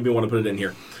really what made me want to put it in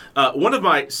here. One of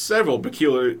my several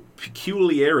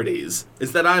peculiarities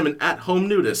is that I'm an at-home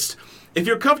nudist. If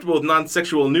you're comfortable with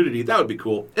non-sexual nudity, that would be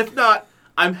cool. If not,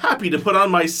 I'm happy to put on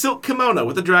my silk kimono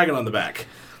with a dragon on the back.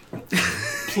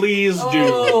 Please do.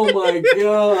 Oh my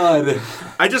God.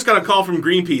 I just got a call from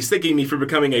Greenpeace thanking me for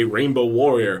becoming a rainbow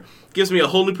warrior. Gives me a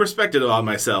whole new perspective on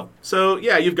myself. So,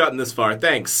 yeah, you've gotten this far.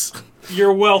 Thanks.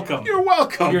 You're welcome. You're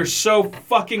welcome. You're so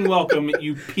fucking welcome,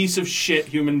 you piece of shit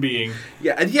human being.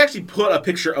 Yeah, and he actually put a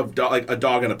picture of a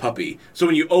dog and a puppy. So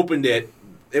when you opened it,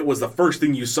 it was the first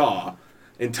thing you saw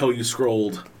until you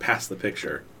scrolled past the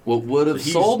picture. What would have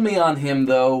sold me on him,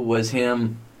 though, was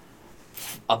a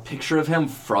picture of him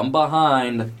from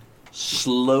behind,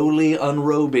 slowly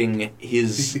unrobing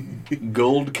his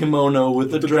gold kimono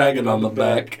with the dragon on the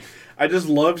back. I just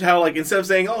loved how, instead of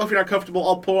saying, "Oh, if you're not comfortable,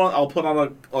 I'll put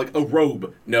on a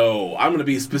robe." No, I'm going to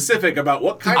be specific about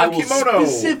what kind of kimono. I will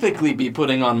specifically be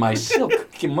putting on my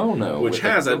silk kimono, which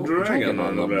has a dragon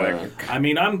on the back. I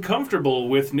mean, I'm comfortable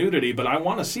with nudity, but I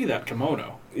want to see that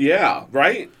kimono. Yeah,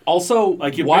 right. Also,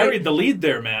 you buried the lead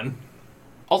there, man.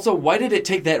 Also, why did it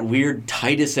take that weird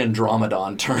Titus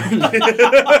Andromedon turn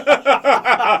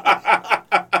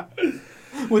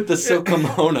with the silk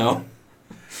kimono?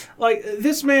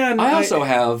 This man... I also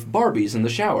have Barbies in the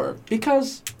shower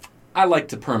because I like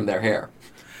to perm their hair.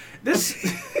 This...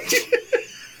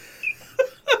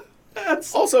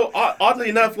 That's also, oddly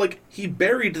enough, he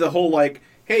buried the whole, hey,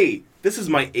 hey, this is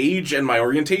my age and my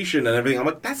orientation and everything. I'm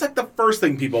like, that's like the first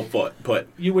thing people put.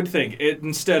 You would think it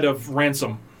instead of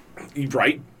ransom.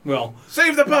 Right? Well,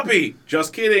 Save the puppy!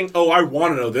 Just kidding. Oh, I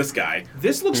want to know this guy.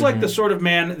 this looks like the sort of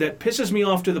man that pisses me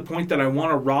off to the point that I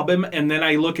want to rob him, and then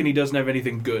I look and he doesn't have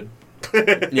anything good.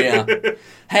 Yeah.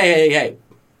 Hey.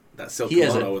 That silk He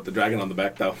has kimono a- with the dragon on the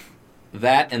back, though.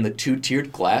 That and the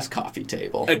 2-tiered glass coffee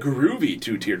table. A groovy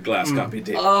 2-tiered glass coffee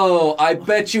table. Oh, I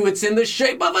bet you it's in the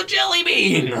shape of a jelly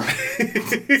bean.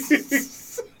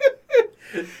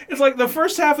 It's like the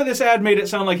first half of this ad made it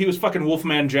sound like he was fucking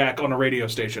Wolfman Jack on a radio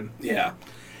station. Yeah.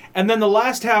 And then the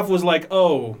last half was like,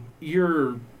 oh,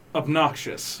 you're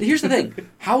obnoxious. Here's the thing.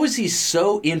 How is he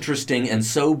so interesting and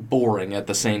so boring at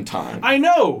the same time? I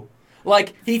know!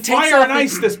 Like, he takes Fire off and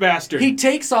ice this bastard! He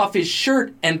takes off his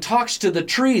shirt and talks to the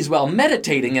trees while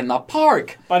meditating in the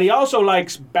park. But he also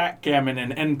likes backgammon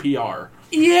and NPR.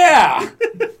 Yeah!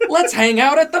 Let's hang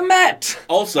out at the Met.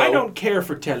 Also, I don't care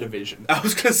for television. I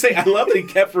was going to say, I love that he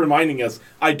kept reminding us,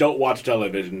 I don't watch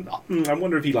television. I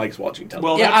wonder if he likes watching television.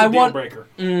 Well, Yeah, that's a I deal want- breaker.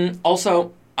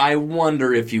 Also, I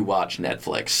wonder if you watch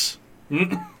Netflix.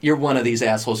 You're one of these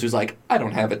assholes who's like, I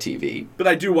don't have a TV. But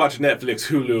I do watch Netflix,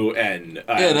 Hulu, and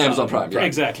Amazon Prime, yeah.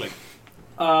 Exactly.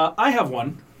 I have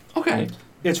one. Okay.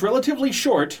 It's relatively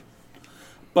short,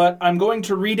 but I'm going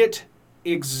to read it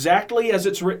exactly as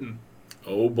it's written.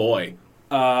 Oh, boy.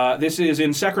 This is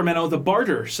in Sacramento, the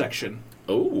barter section.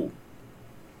 Oh.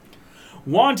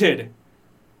 Wanted.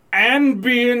 And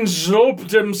being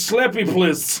zoped em sleppy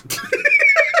bliss.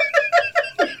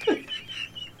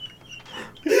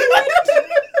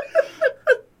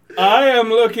 I am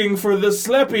looking for the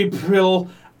sleppy pill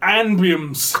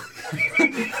Anbiums.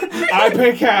 I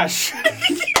pay cash. It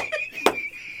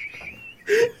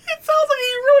sounds like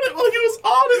he wrote it while he was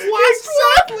on his last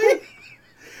one.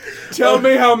 Tell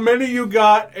me how many you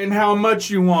got and how much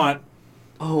you want.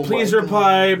 Oh, Please my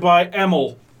reply by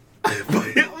Emil.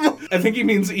 I think he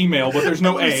means email, but there's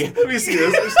no A. Let me see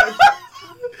this.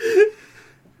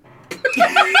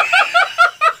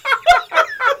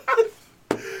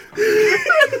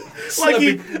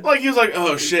 Like he was like,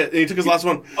 oh shit, and he took his last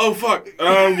one. Oh fuck,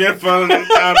 get fun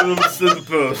out of the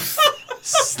post.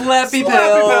 Slappy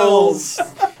pills. pills.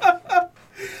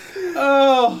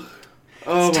 Oh,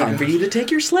 It's time for you to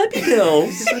take your slappy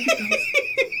pills.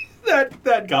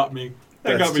 that got me.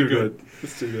 That got me good.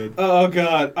 That's too good. Oh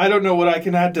god, I don't know what I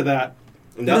can add to that.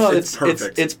 No, It's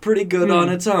perfect. it's pretty good on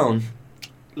its own.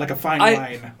 Like a fine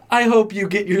wine. I hope you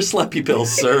get your slappy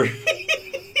pills, sir.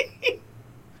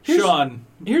 Sean.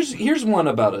 Here's one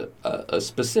about a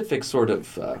specific sort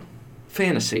of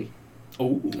fantasy.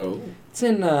 Oh, It's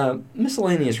in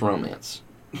miscellaneous romance.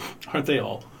 aren't they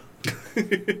all?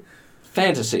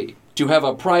 Fantasy. To have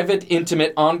a private,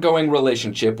 intimate, ongoing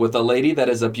relationship with a lady that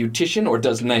is a beautician or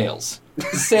does nails.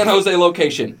 San Jose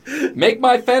location. Make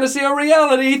my fantasy a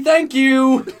reality, thank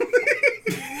you!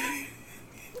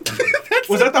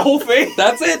 Was that the whole thing?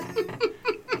 That's it!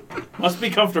 Must be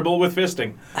comfortable with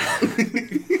fisting.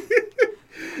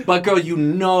 But girl, you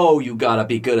know you gotta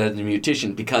be good as a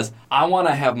beautician because I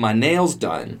wanna have my nails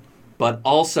done, but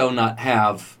also not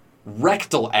have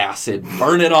rectal acid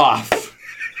burn it off.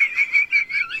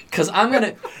 Cause I'm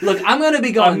gonna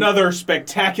be going Another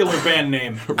spectacular band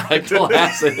name. rectal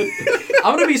acid.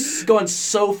 I'm gonna be going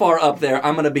so far up there,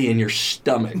 I'm gonna be in your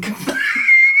stomach.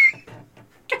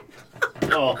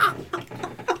 Oh.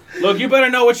 Look, you better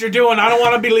know what you're doing. I don't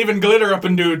want to be leaving glitter up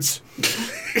in dudes.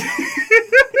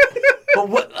 But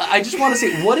what I just want to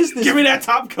say, what is this? Give me that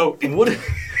top coat. What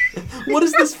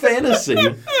is this fantasy?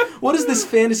 What is this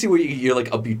fantasy where you're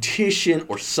like a beautician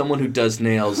or someone who does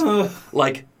nails?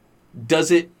 Like,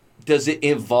 does it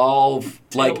involve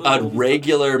like a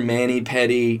regular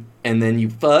mani-pedi and then you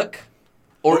fuck?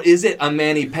 Or is it a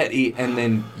mani-pedi and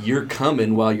then you're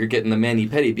coming while you're getting the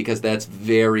mani-pedi because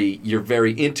you're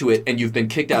very into it and you've been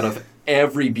kicked out of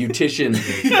every beautician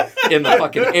in the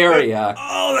fucking area.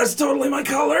 Oh, that's totally my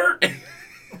color.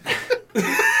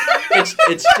 It's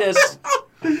just,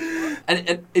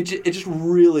 and it just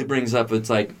really brings up. It's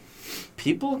like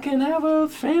people can have a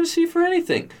fantasy for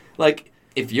anything. Like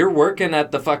if you're working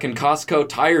at the fucking Costco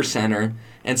tire center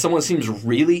and someone seems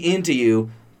really into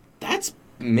you, that's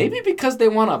maybe because they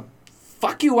want to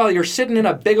fuck you while you're sitting in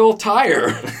a big old tire.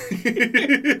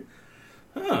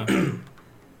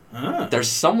 There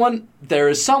is someone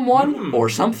or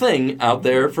something out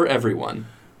there for everyone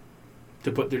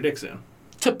To put their dicks in.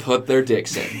 to put their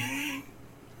dicks in.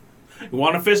 You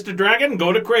want to fist a dragon?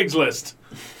 Go to Craigslist.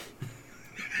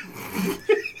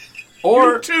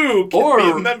 Or You too can or be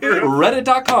a member of-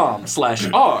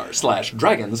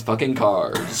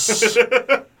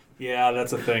 reddit.com/r/dragonsfuckingcars. Yeah,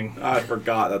 that's a thing. I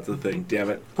forgot that's a thing. Damn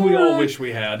it. We all wish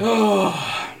we had.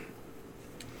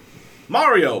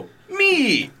 Mario,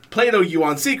 me. Play-Doh, you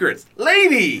on secrets.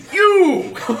 Lady,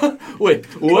 you. Wait,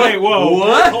 what? Wait, whoa.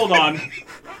 What? Hold on.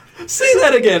 Say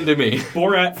that again to me.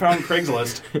 Borat found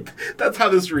Craigslist. That's how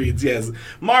this reads, yes.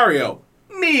 Mario,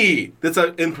 me. That's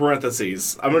in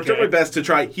parentheses. I'm going to try my best to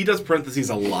try. He does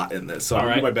parentheses a lot in this, so I'm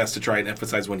going to do my best to try and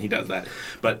emphasize when he does that.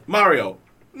 But Mario,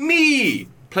 me.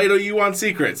 Play-Doh, you on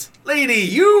secrets. Lady,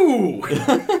 you.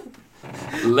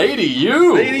 Lady,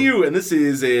 you. Lady, you. And this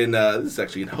is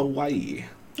actually in Hawaii.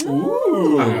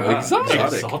 Ooh.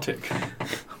 Exotic.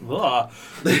 Ugh.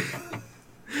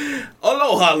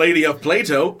 Aloha, Lady of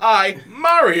Plato. I,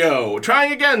 Mario.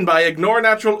 Trying again by ignore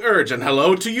natural urge, and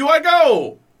hello to you I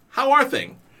go. How are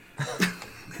things?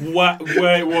 What?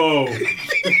 Wait, whoa. Is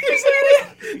that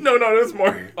it? No, there's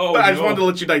more. Oh, but I just no. wanted to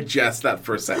let you digest that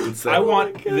first sentence. I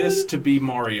want this to be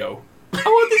Mario. I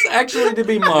want this actually to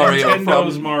be Mario.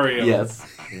 Nintendo's from... Mario. Yes.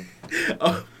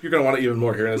 Oh, you're going to want it even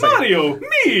more here in a second. Mario,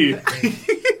 me.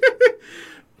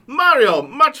 Mario,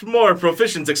 much more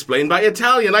proficience explained by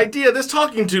Italian idea this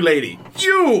talking to lady.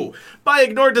 You, by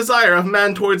ignore desire of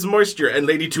man towards moisture and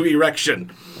lady to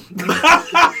erection.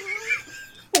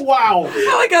 Wow.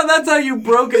 I like how that's how you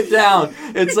broke it down.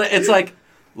 It's like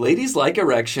ladies like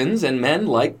erections and men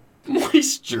like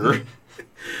moisture.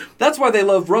 That's why they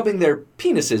love rubbing their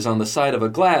penises on the side of a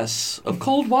glass of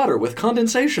cold water with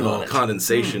condensation on it.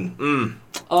 Condensation.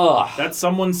 Ugh. That's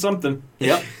someone's something.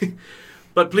 Yep.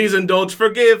 But please indulge,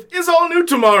 forgive, is all new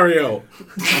to Mario.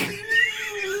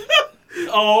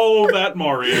 Oh, that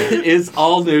Mario. Is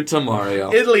all new to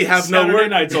Mario. Italy have no Saturday word.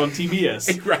 nights on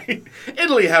TBS. Right.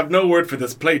 Italy have no word for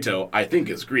this Plato, I think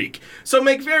is Greek. So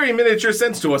make very miniature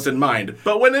sense to us in mind.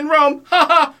 But when in Rome,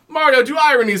 haha, Mario do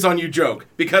ironies on you joke.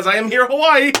 Because I am here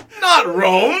Hawaii, not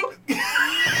Rome.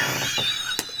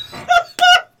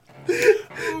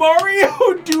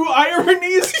 Mario, do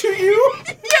ironies to you?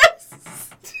 Yes.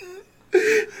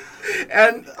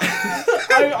 And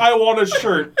I want a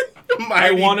shirt.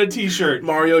 I want a t-shirt.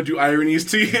 Mario do ironies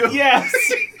to you. Yes.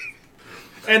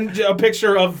 And a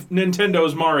picture of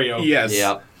Nintendo's Mario. Yes.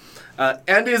 Yep.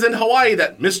 And is in Hawaii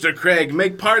that Mr. Craig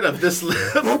make part of this.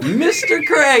 Mr.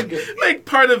 Craig. Make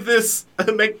part of.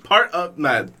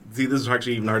 See, this is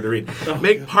actually even hard to read.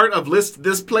 Make part of list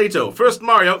this Plato. First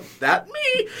Mario, that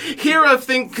me. Here I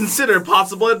think consider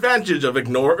possible advantage of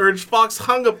ignore urge for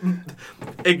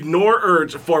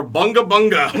bunga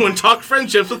bunga when talk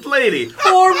friendships with lady.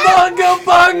 For bunga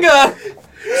bunga.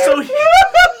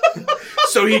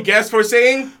 So he guessed for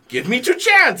saying, give me 2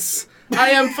 chance.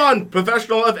 I am fun,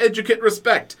 professional of educate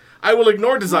respect. I will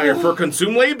ignore desire for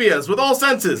consume labias with all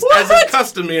senses, as is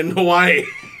custom in Hawaii.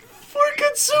 For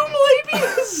consume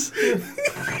labias.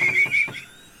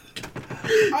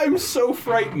 I'm so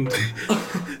frightened.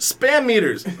 Spam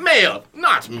meters, mail,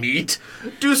 not meat.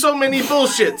 Do so many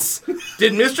bullshits.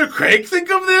 Did Mr. Craig think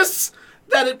of this?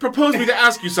 That it proposed me to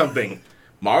ask you something.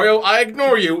 Mario, I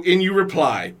ignore you, and you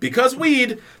reply. Because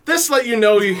weed, this let you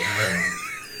know you...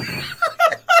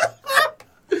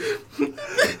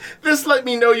 This let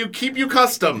me know you keep you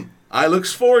custom. I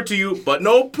looks forward to you, but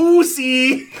no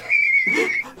pussy.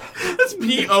 That's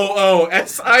P-O-O-S-I-E.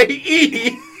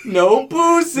 No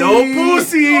pussy. No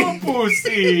pussy. No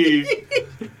pussy.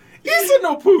 He said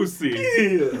no pussy.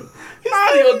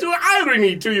 Mario, do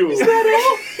irony to you. Is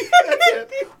that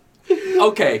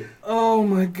Okay, Oh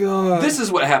my god. this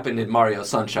is what happened in Mario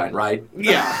Sunshine, right?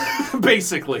 Yeah,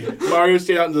 basically. Mario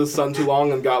stayed out in the sun too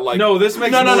long and got like... No, this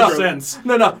makes No. more sense.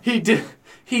 No, he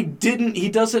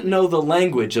doesn't know the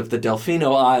language of the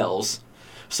Delfino Isles.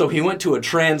 So he went to a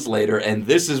translator, and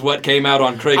this is what came out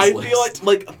on Craigslist. I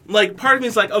feel like part of me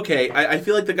is like, okay, I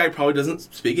feel like the guy probably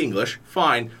doesn't speak English,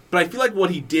 fine, but I feel like what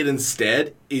he did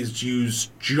instead is use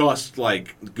just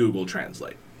like Google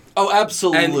Translate. Oh,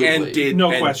 absolutely. And did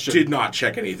question. Did not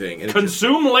check anything. And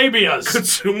Consume labias.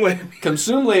 consume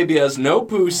Consume labias, no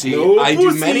pussy. No I do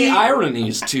pussy. many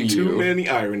ironies to you. too many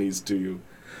ironies to you.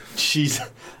 Jeez.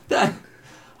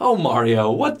 Oh,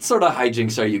 Mario, what sort of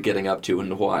hijinks are you getting up to in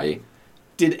Hawaii?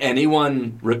 Did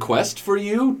anyone request for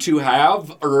you to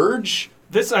have Urge?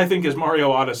 This, I think, is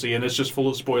Mario Odyssey, and it's just full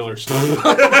of spoilers.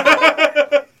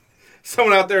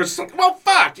 Someone out there is like, well,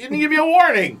 fuck, didn't give you a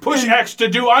warning. Push X to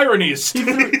do ironies. He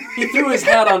threw his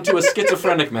hat onto a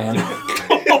schizophrenic man.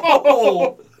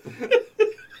 Oh.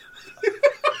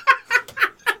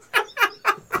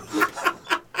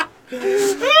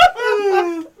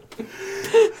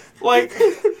 Like,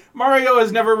 Mario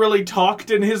has never really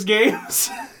talked in his games.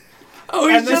 Oh,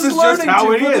 he's And this just is just learning how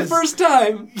to it for the is. first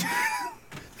time.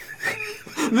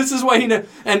 This is why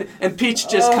and Peach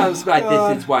just comes by.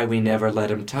 God. This is why we never let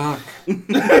him talk.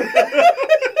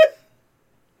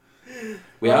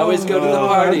 We always go to the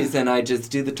parties, and I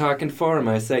just do the talking for him.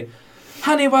 I say,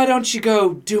 honey, why don't you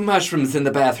go do mushrooms in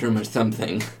the bathroom or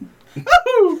something?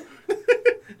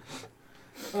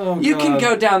 You can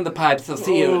go down the pipes. I'll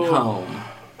see you at home.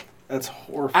 That's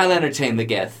horrifying. I'll entertain the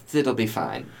guests. It'll be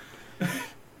fine.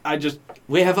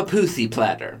 We have a pussy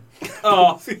platter.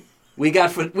 Oh. We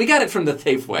got it from the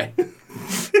Safeway.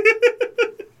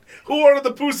 Who ordered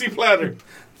the pussy platter?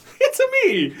 It's a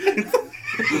me.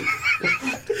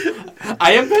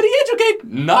 I am very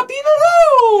educated, not in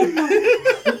alone.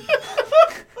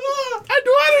 I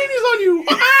do enemies on you.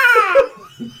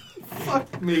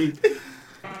 Fuck me.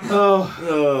 Oh.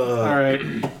 All right.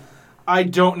 I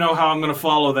don't know how I'm going to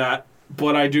follow that,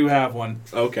 but I do have one.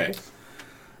 Okay.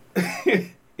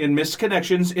 In Missed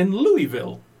Connections in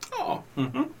Louisville. Oh.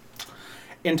 Mm-hmm.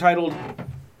 Entitled,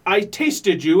 I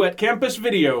Tasted You at Campus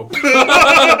Video.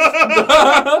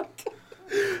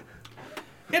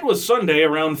 It was Sunday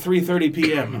around 3:30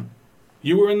 p.m.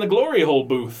 You were in the Glory Hole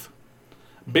booth.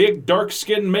 Big,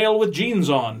 dark-skinned male with jeans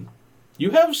on.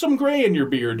 You have some gray in your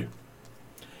beard.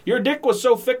 Your dick was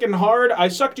so thick and hard, I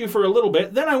sucked you for a little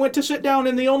bit, then I went to sit down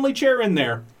in the only chair in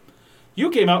there. You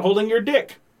came out holding your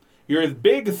dick. Your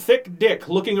big, thick dick,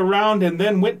 looking around, and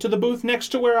then went to the booth next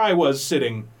to where I was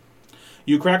sitting.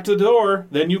 You cracked the door,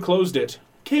 then you closed it.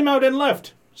 Came out and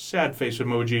left. Sad face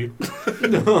emoji.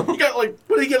 You got what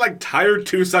did he get, tired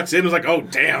 2 sucks in? It was like, oh,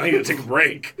 damn, I need to take a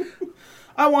break.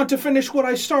 I want to finish what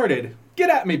I started. Get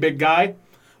at me, big guy.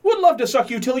 Would love to suck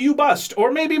you till you bust,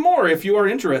 or maybe more if you are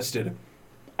interested.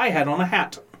 I had on a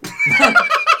hat.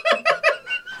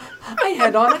 I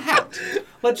had on a hat.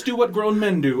 Let's do what grown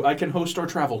men do. I can host or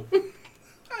travel.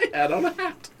 I had on a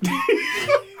hat.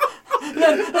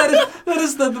 That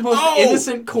is the most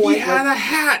innocent coin. He had a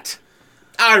hat.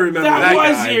 I remember that That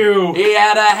was guy. you! He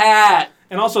had a hat.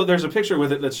 And also, there's a picture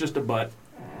with it that's just a butt.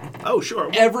 Oh,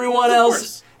 sure. Everyone Of else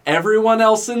course. Everyone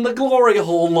else in the Glory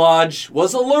Hole Lodge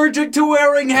was allergic to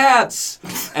wearing hats.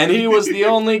 And he was the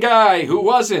only guy who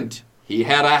wasn't. He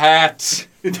had a hat.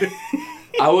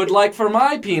 I would like for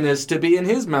my penis to be in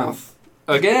his mouth.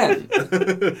 Again.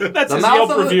 That's his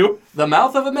Yelp review. The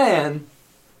mouth of a man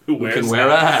Who can wear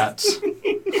a hat.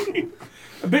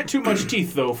 A bit too much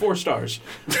teeth, though. 4 stars.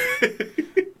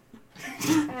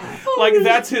 Like,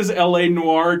 that's his L.A.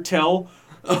 Noir tell.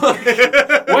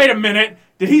 Wait a minute.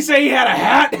 Did he say he had a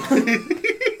hat?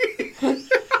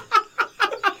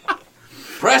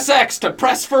 Press X to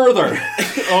press further.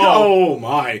 Oh,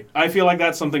 my. I feel like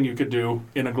that's something you could do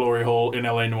in a glory hole in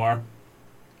L.A. Noir.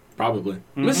 Probably.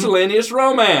 Mm-hmm. Miscellaneous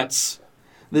romance.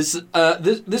 This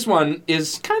one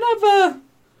is kind of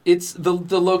it's the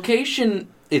location.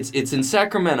 It's in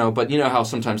Sacramento, but you know how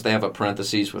sometimes they have a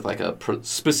parentheses with like a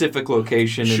specific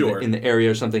location in the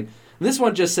area or something. This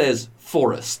one just says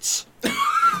forests.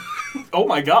 Oh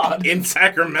my God! In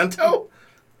Sacramento?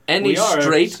 Any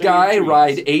straight guy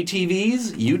ride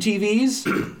ATVs,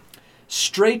 UTVs?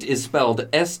 Straight is spelled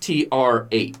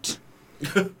STR8.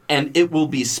 And it will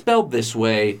be spelled this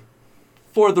way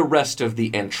for the rest of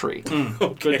the entry.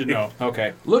 Okay. Good to know.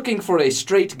 Okay. Looking for a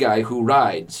straight guy who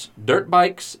rides dirt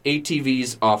bikes,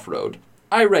 ATVs, off-road.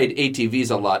 I ride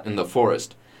ATVs a lot in the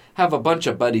forest. Have a bunch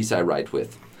of buddies I ride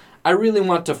with. I really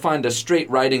want to find a straight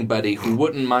riding buddy who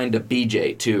wouldn't mind a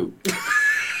BJ, too.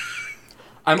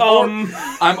 I'm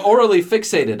orally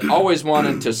fixated, always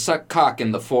wanted to suck cock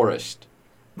in the forest.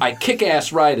 I kick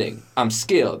ass riding. I'm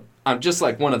skilled. I'm just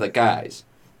like one of the guys.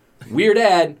 Weird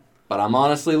ad, but I'm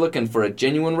honestly looking for a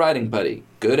genuine riding buddy.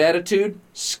 Good attitude,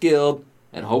 skilled,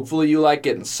 and hopefully you like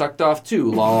getting sucked off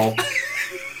too, lol.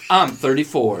 I'm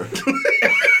 34.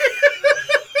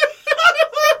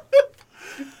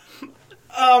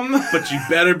 But you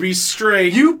better be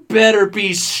straight. You better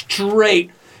be straight,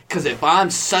 because if I'm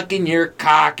sucking your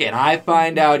cock and I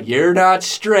find out you're not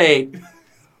straight,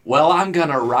 well, I'm going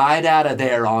to ride out of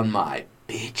there on my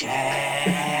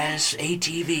bitch-ass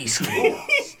ATV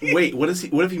skills. Wait, what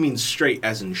if he means straight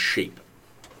as in shape?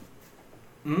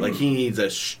 Like he needs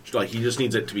he just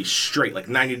needs it to be straight, like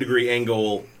 90-degree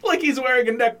angle. Like he's wearing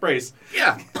a neck brace.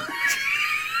 Yeah.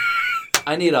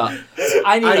 I need a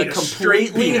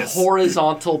completely penis.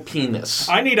 horizontal penis.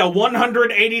 I need a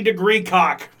 180-degree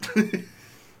cock.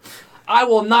 I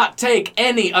will not take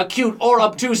any acute or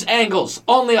obtuse angles,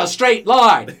 only a straight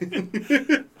line.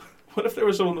 What if there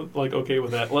was someone like okay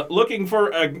with that? Looking for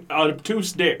an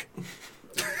obtuse dick.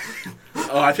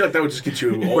 Oh, I feel like that would just get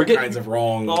you all kinds of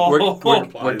wrong.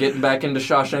 We're getting back into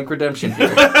Shawshank Redemption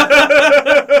here.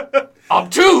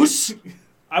 Obtuse?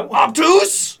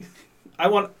 Obtuse?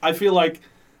 I feel like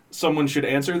someone should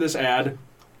answer this ad,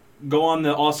 go on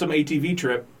the awesome ATV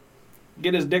trip,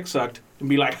 get his dick sucked, and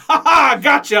be like, "Ha ha,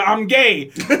 gotcha, I'm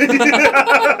gay."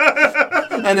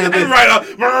 And then And right up.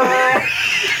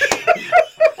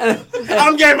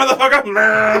 I'm gay, motherfucker.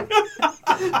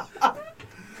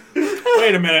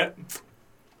 Wait a minute.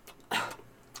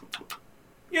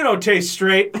 You don't taste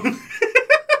straight.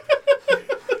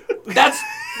 that's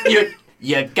you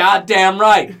goddamn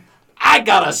right. I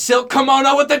got a silk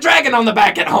kimono with the dragon on the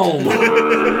back at home.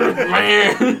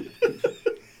 Man.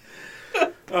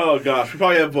 Oh gosh, we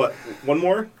probably have what? One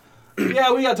more?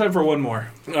 Yeah, we got time for one more.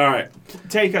 All right.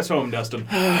 Take us home, Dustin.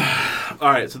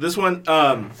 All right. So this one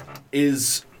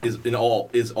is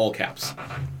all caps.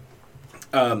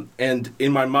 And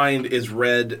in my mind is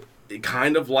read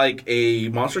kind of like a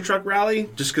monster truck rally,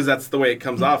 just because that's the way it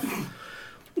comes off.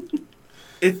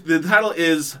 The title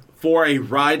is "For a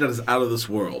Ride That Is Out of This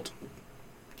World,"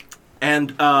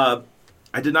 and I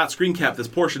did not screen cap this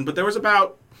portion, but there was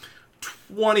about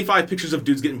 25 pictures of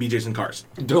dudes getting BJs in cars,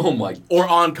 Oh my. or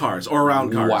on cars, or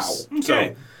around cars. Wow.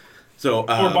 Okay. So Or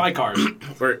buy cars.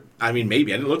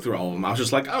 Maybe I didn't look through all of them. I was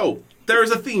just like, oh, there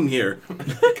is a theme here,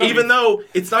 even though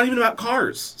it's not even about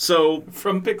cars. So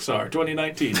From Pixar,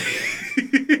 2019.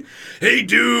 hey,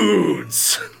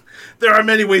 dudes! There are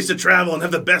many ways to travel and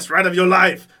have the best ride of your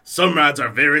life. Some rides are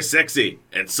very sexy,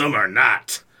 and some are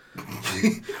not.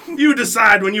 You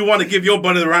decide when you want to give your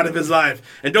buddy the ride of his life,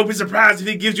 and don't be surprised if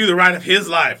he gives you the ride of his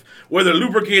life. Whether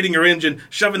lubricating your engine,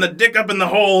 shoving the dick up in the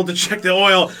hole to check the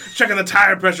oil, checking the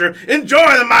tire pressure,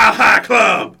 enjoy the Mile High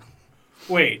Club!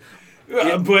 Wait.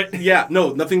 But... Yeah,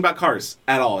 no, nothing about cars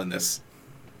at all in this.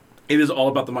 It is all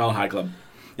about the Mile High Club.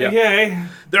 Yeah. Okay.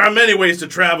 There are many ways to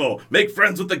travel. Make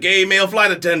friends with the gay male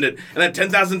flight attendant, and at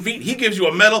 10,000 feet, he gives you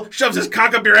a medal, shoves his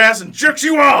cock up your ass, and jerks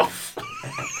you off.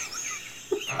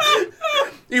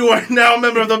 You are now a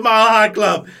member of the Mile High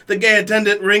Club. The gay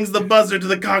attendant rings the buzzer to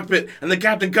the cockpit, and the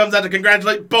captain comes out to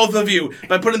congratulate both of you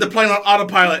by putting the plane on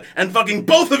autopilot and fucking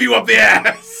both of you up the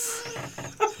ass.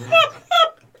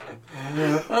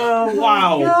 Oh,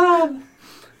 wow.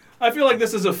 I feel like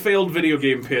this is a failed video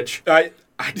game pitch. I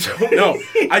don't know.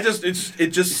 It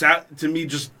just sat to me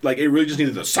just like it really just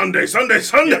needed a Sunday. Is that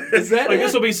Like, it?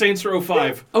 this will be Saints Row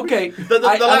 5. Okay. The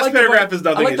last paragraph is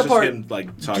nothing. I like It's the just part him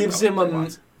like talking gives about him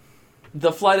robots.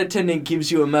 the flight attendant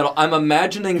gives you a medal. I'm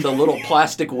imagining the little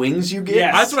plastic wings you get.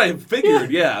 Yes. That's what I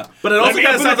figured. Yeah, but it Let also me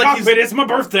kind up of in the sounds like cockpit, he's. it's my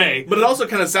birthday. But it also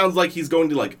kind of sounds like he's going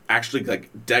to like actually like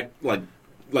deck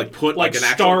like put Like an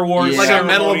Star actual, Wars like a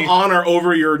medal of ceremony. honor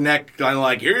over your neck, kind of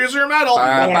like here's your medal.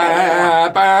 Ba,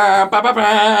 ba, ba, ba,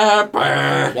 ba,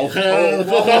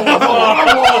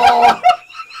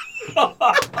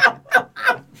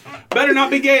 ba. Better not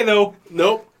be gay, though.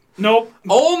 Nope. Nope.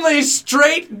 Only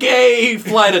straight gay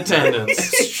flight attendants.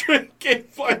 Straight gay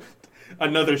flight.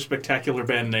 Another spectacular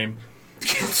band name.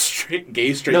 Straight No,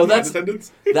 flight that's-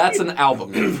 attendants. That's an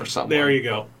album name for someone. There you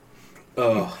go.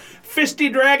 Oh. Fisty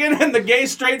Dragon and the Gay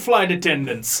Straight Flight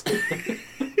Attendants.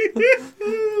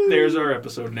 There's our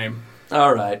episode name.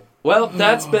 All right. Well,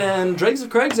 that's been Dregs of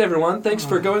Craigs, everyone. Thanks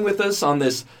for going with us on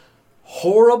this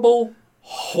horrible,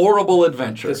 horrible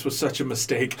adventure. This was such a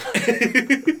mistake.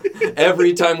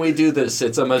 Every time we do this,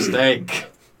 it's a mistake.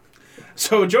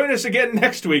 So join us again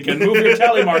next week and move your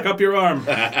tally mark up your arm.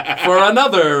 For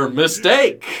another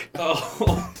mistake.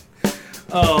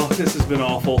 Oh, this has been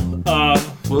awful.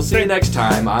 We'll see you next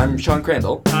time. I'm Sean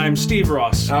Crandall. I'm Steve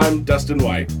Ross. I'm Dustin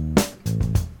White.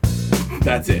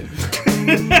 That's it.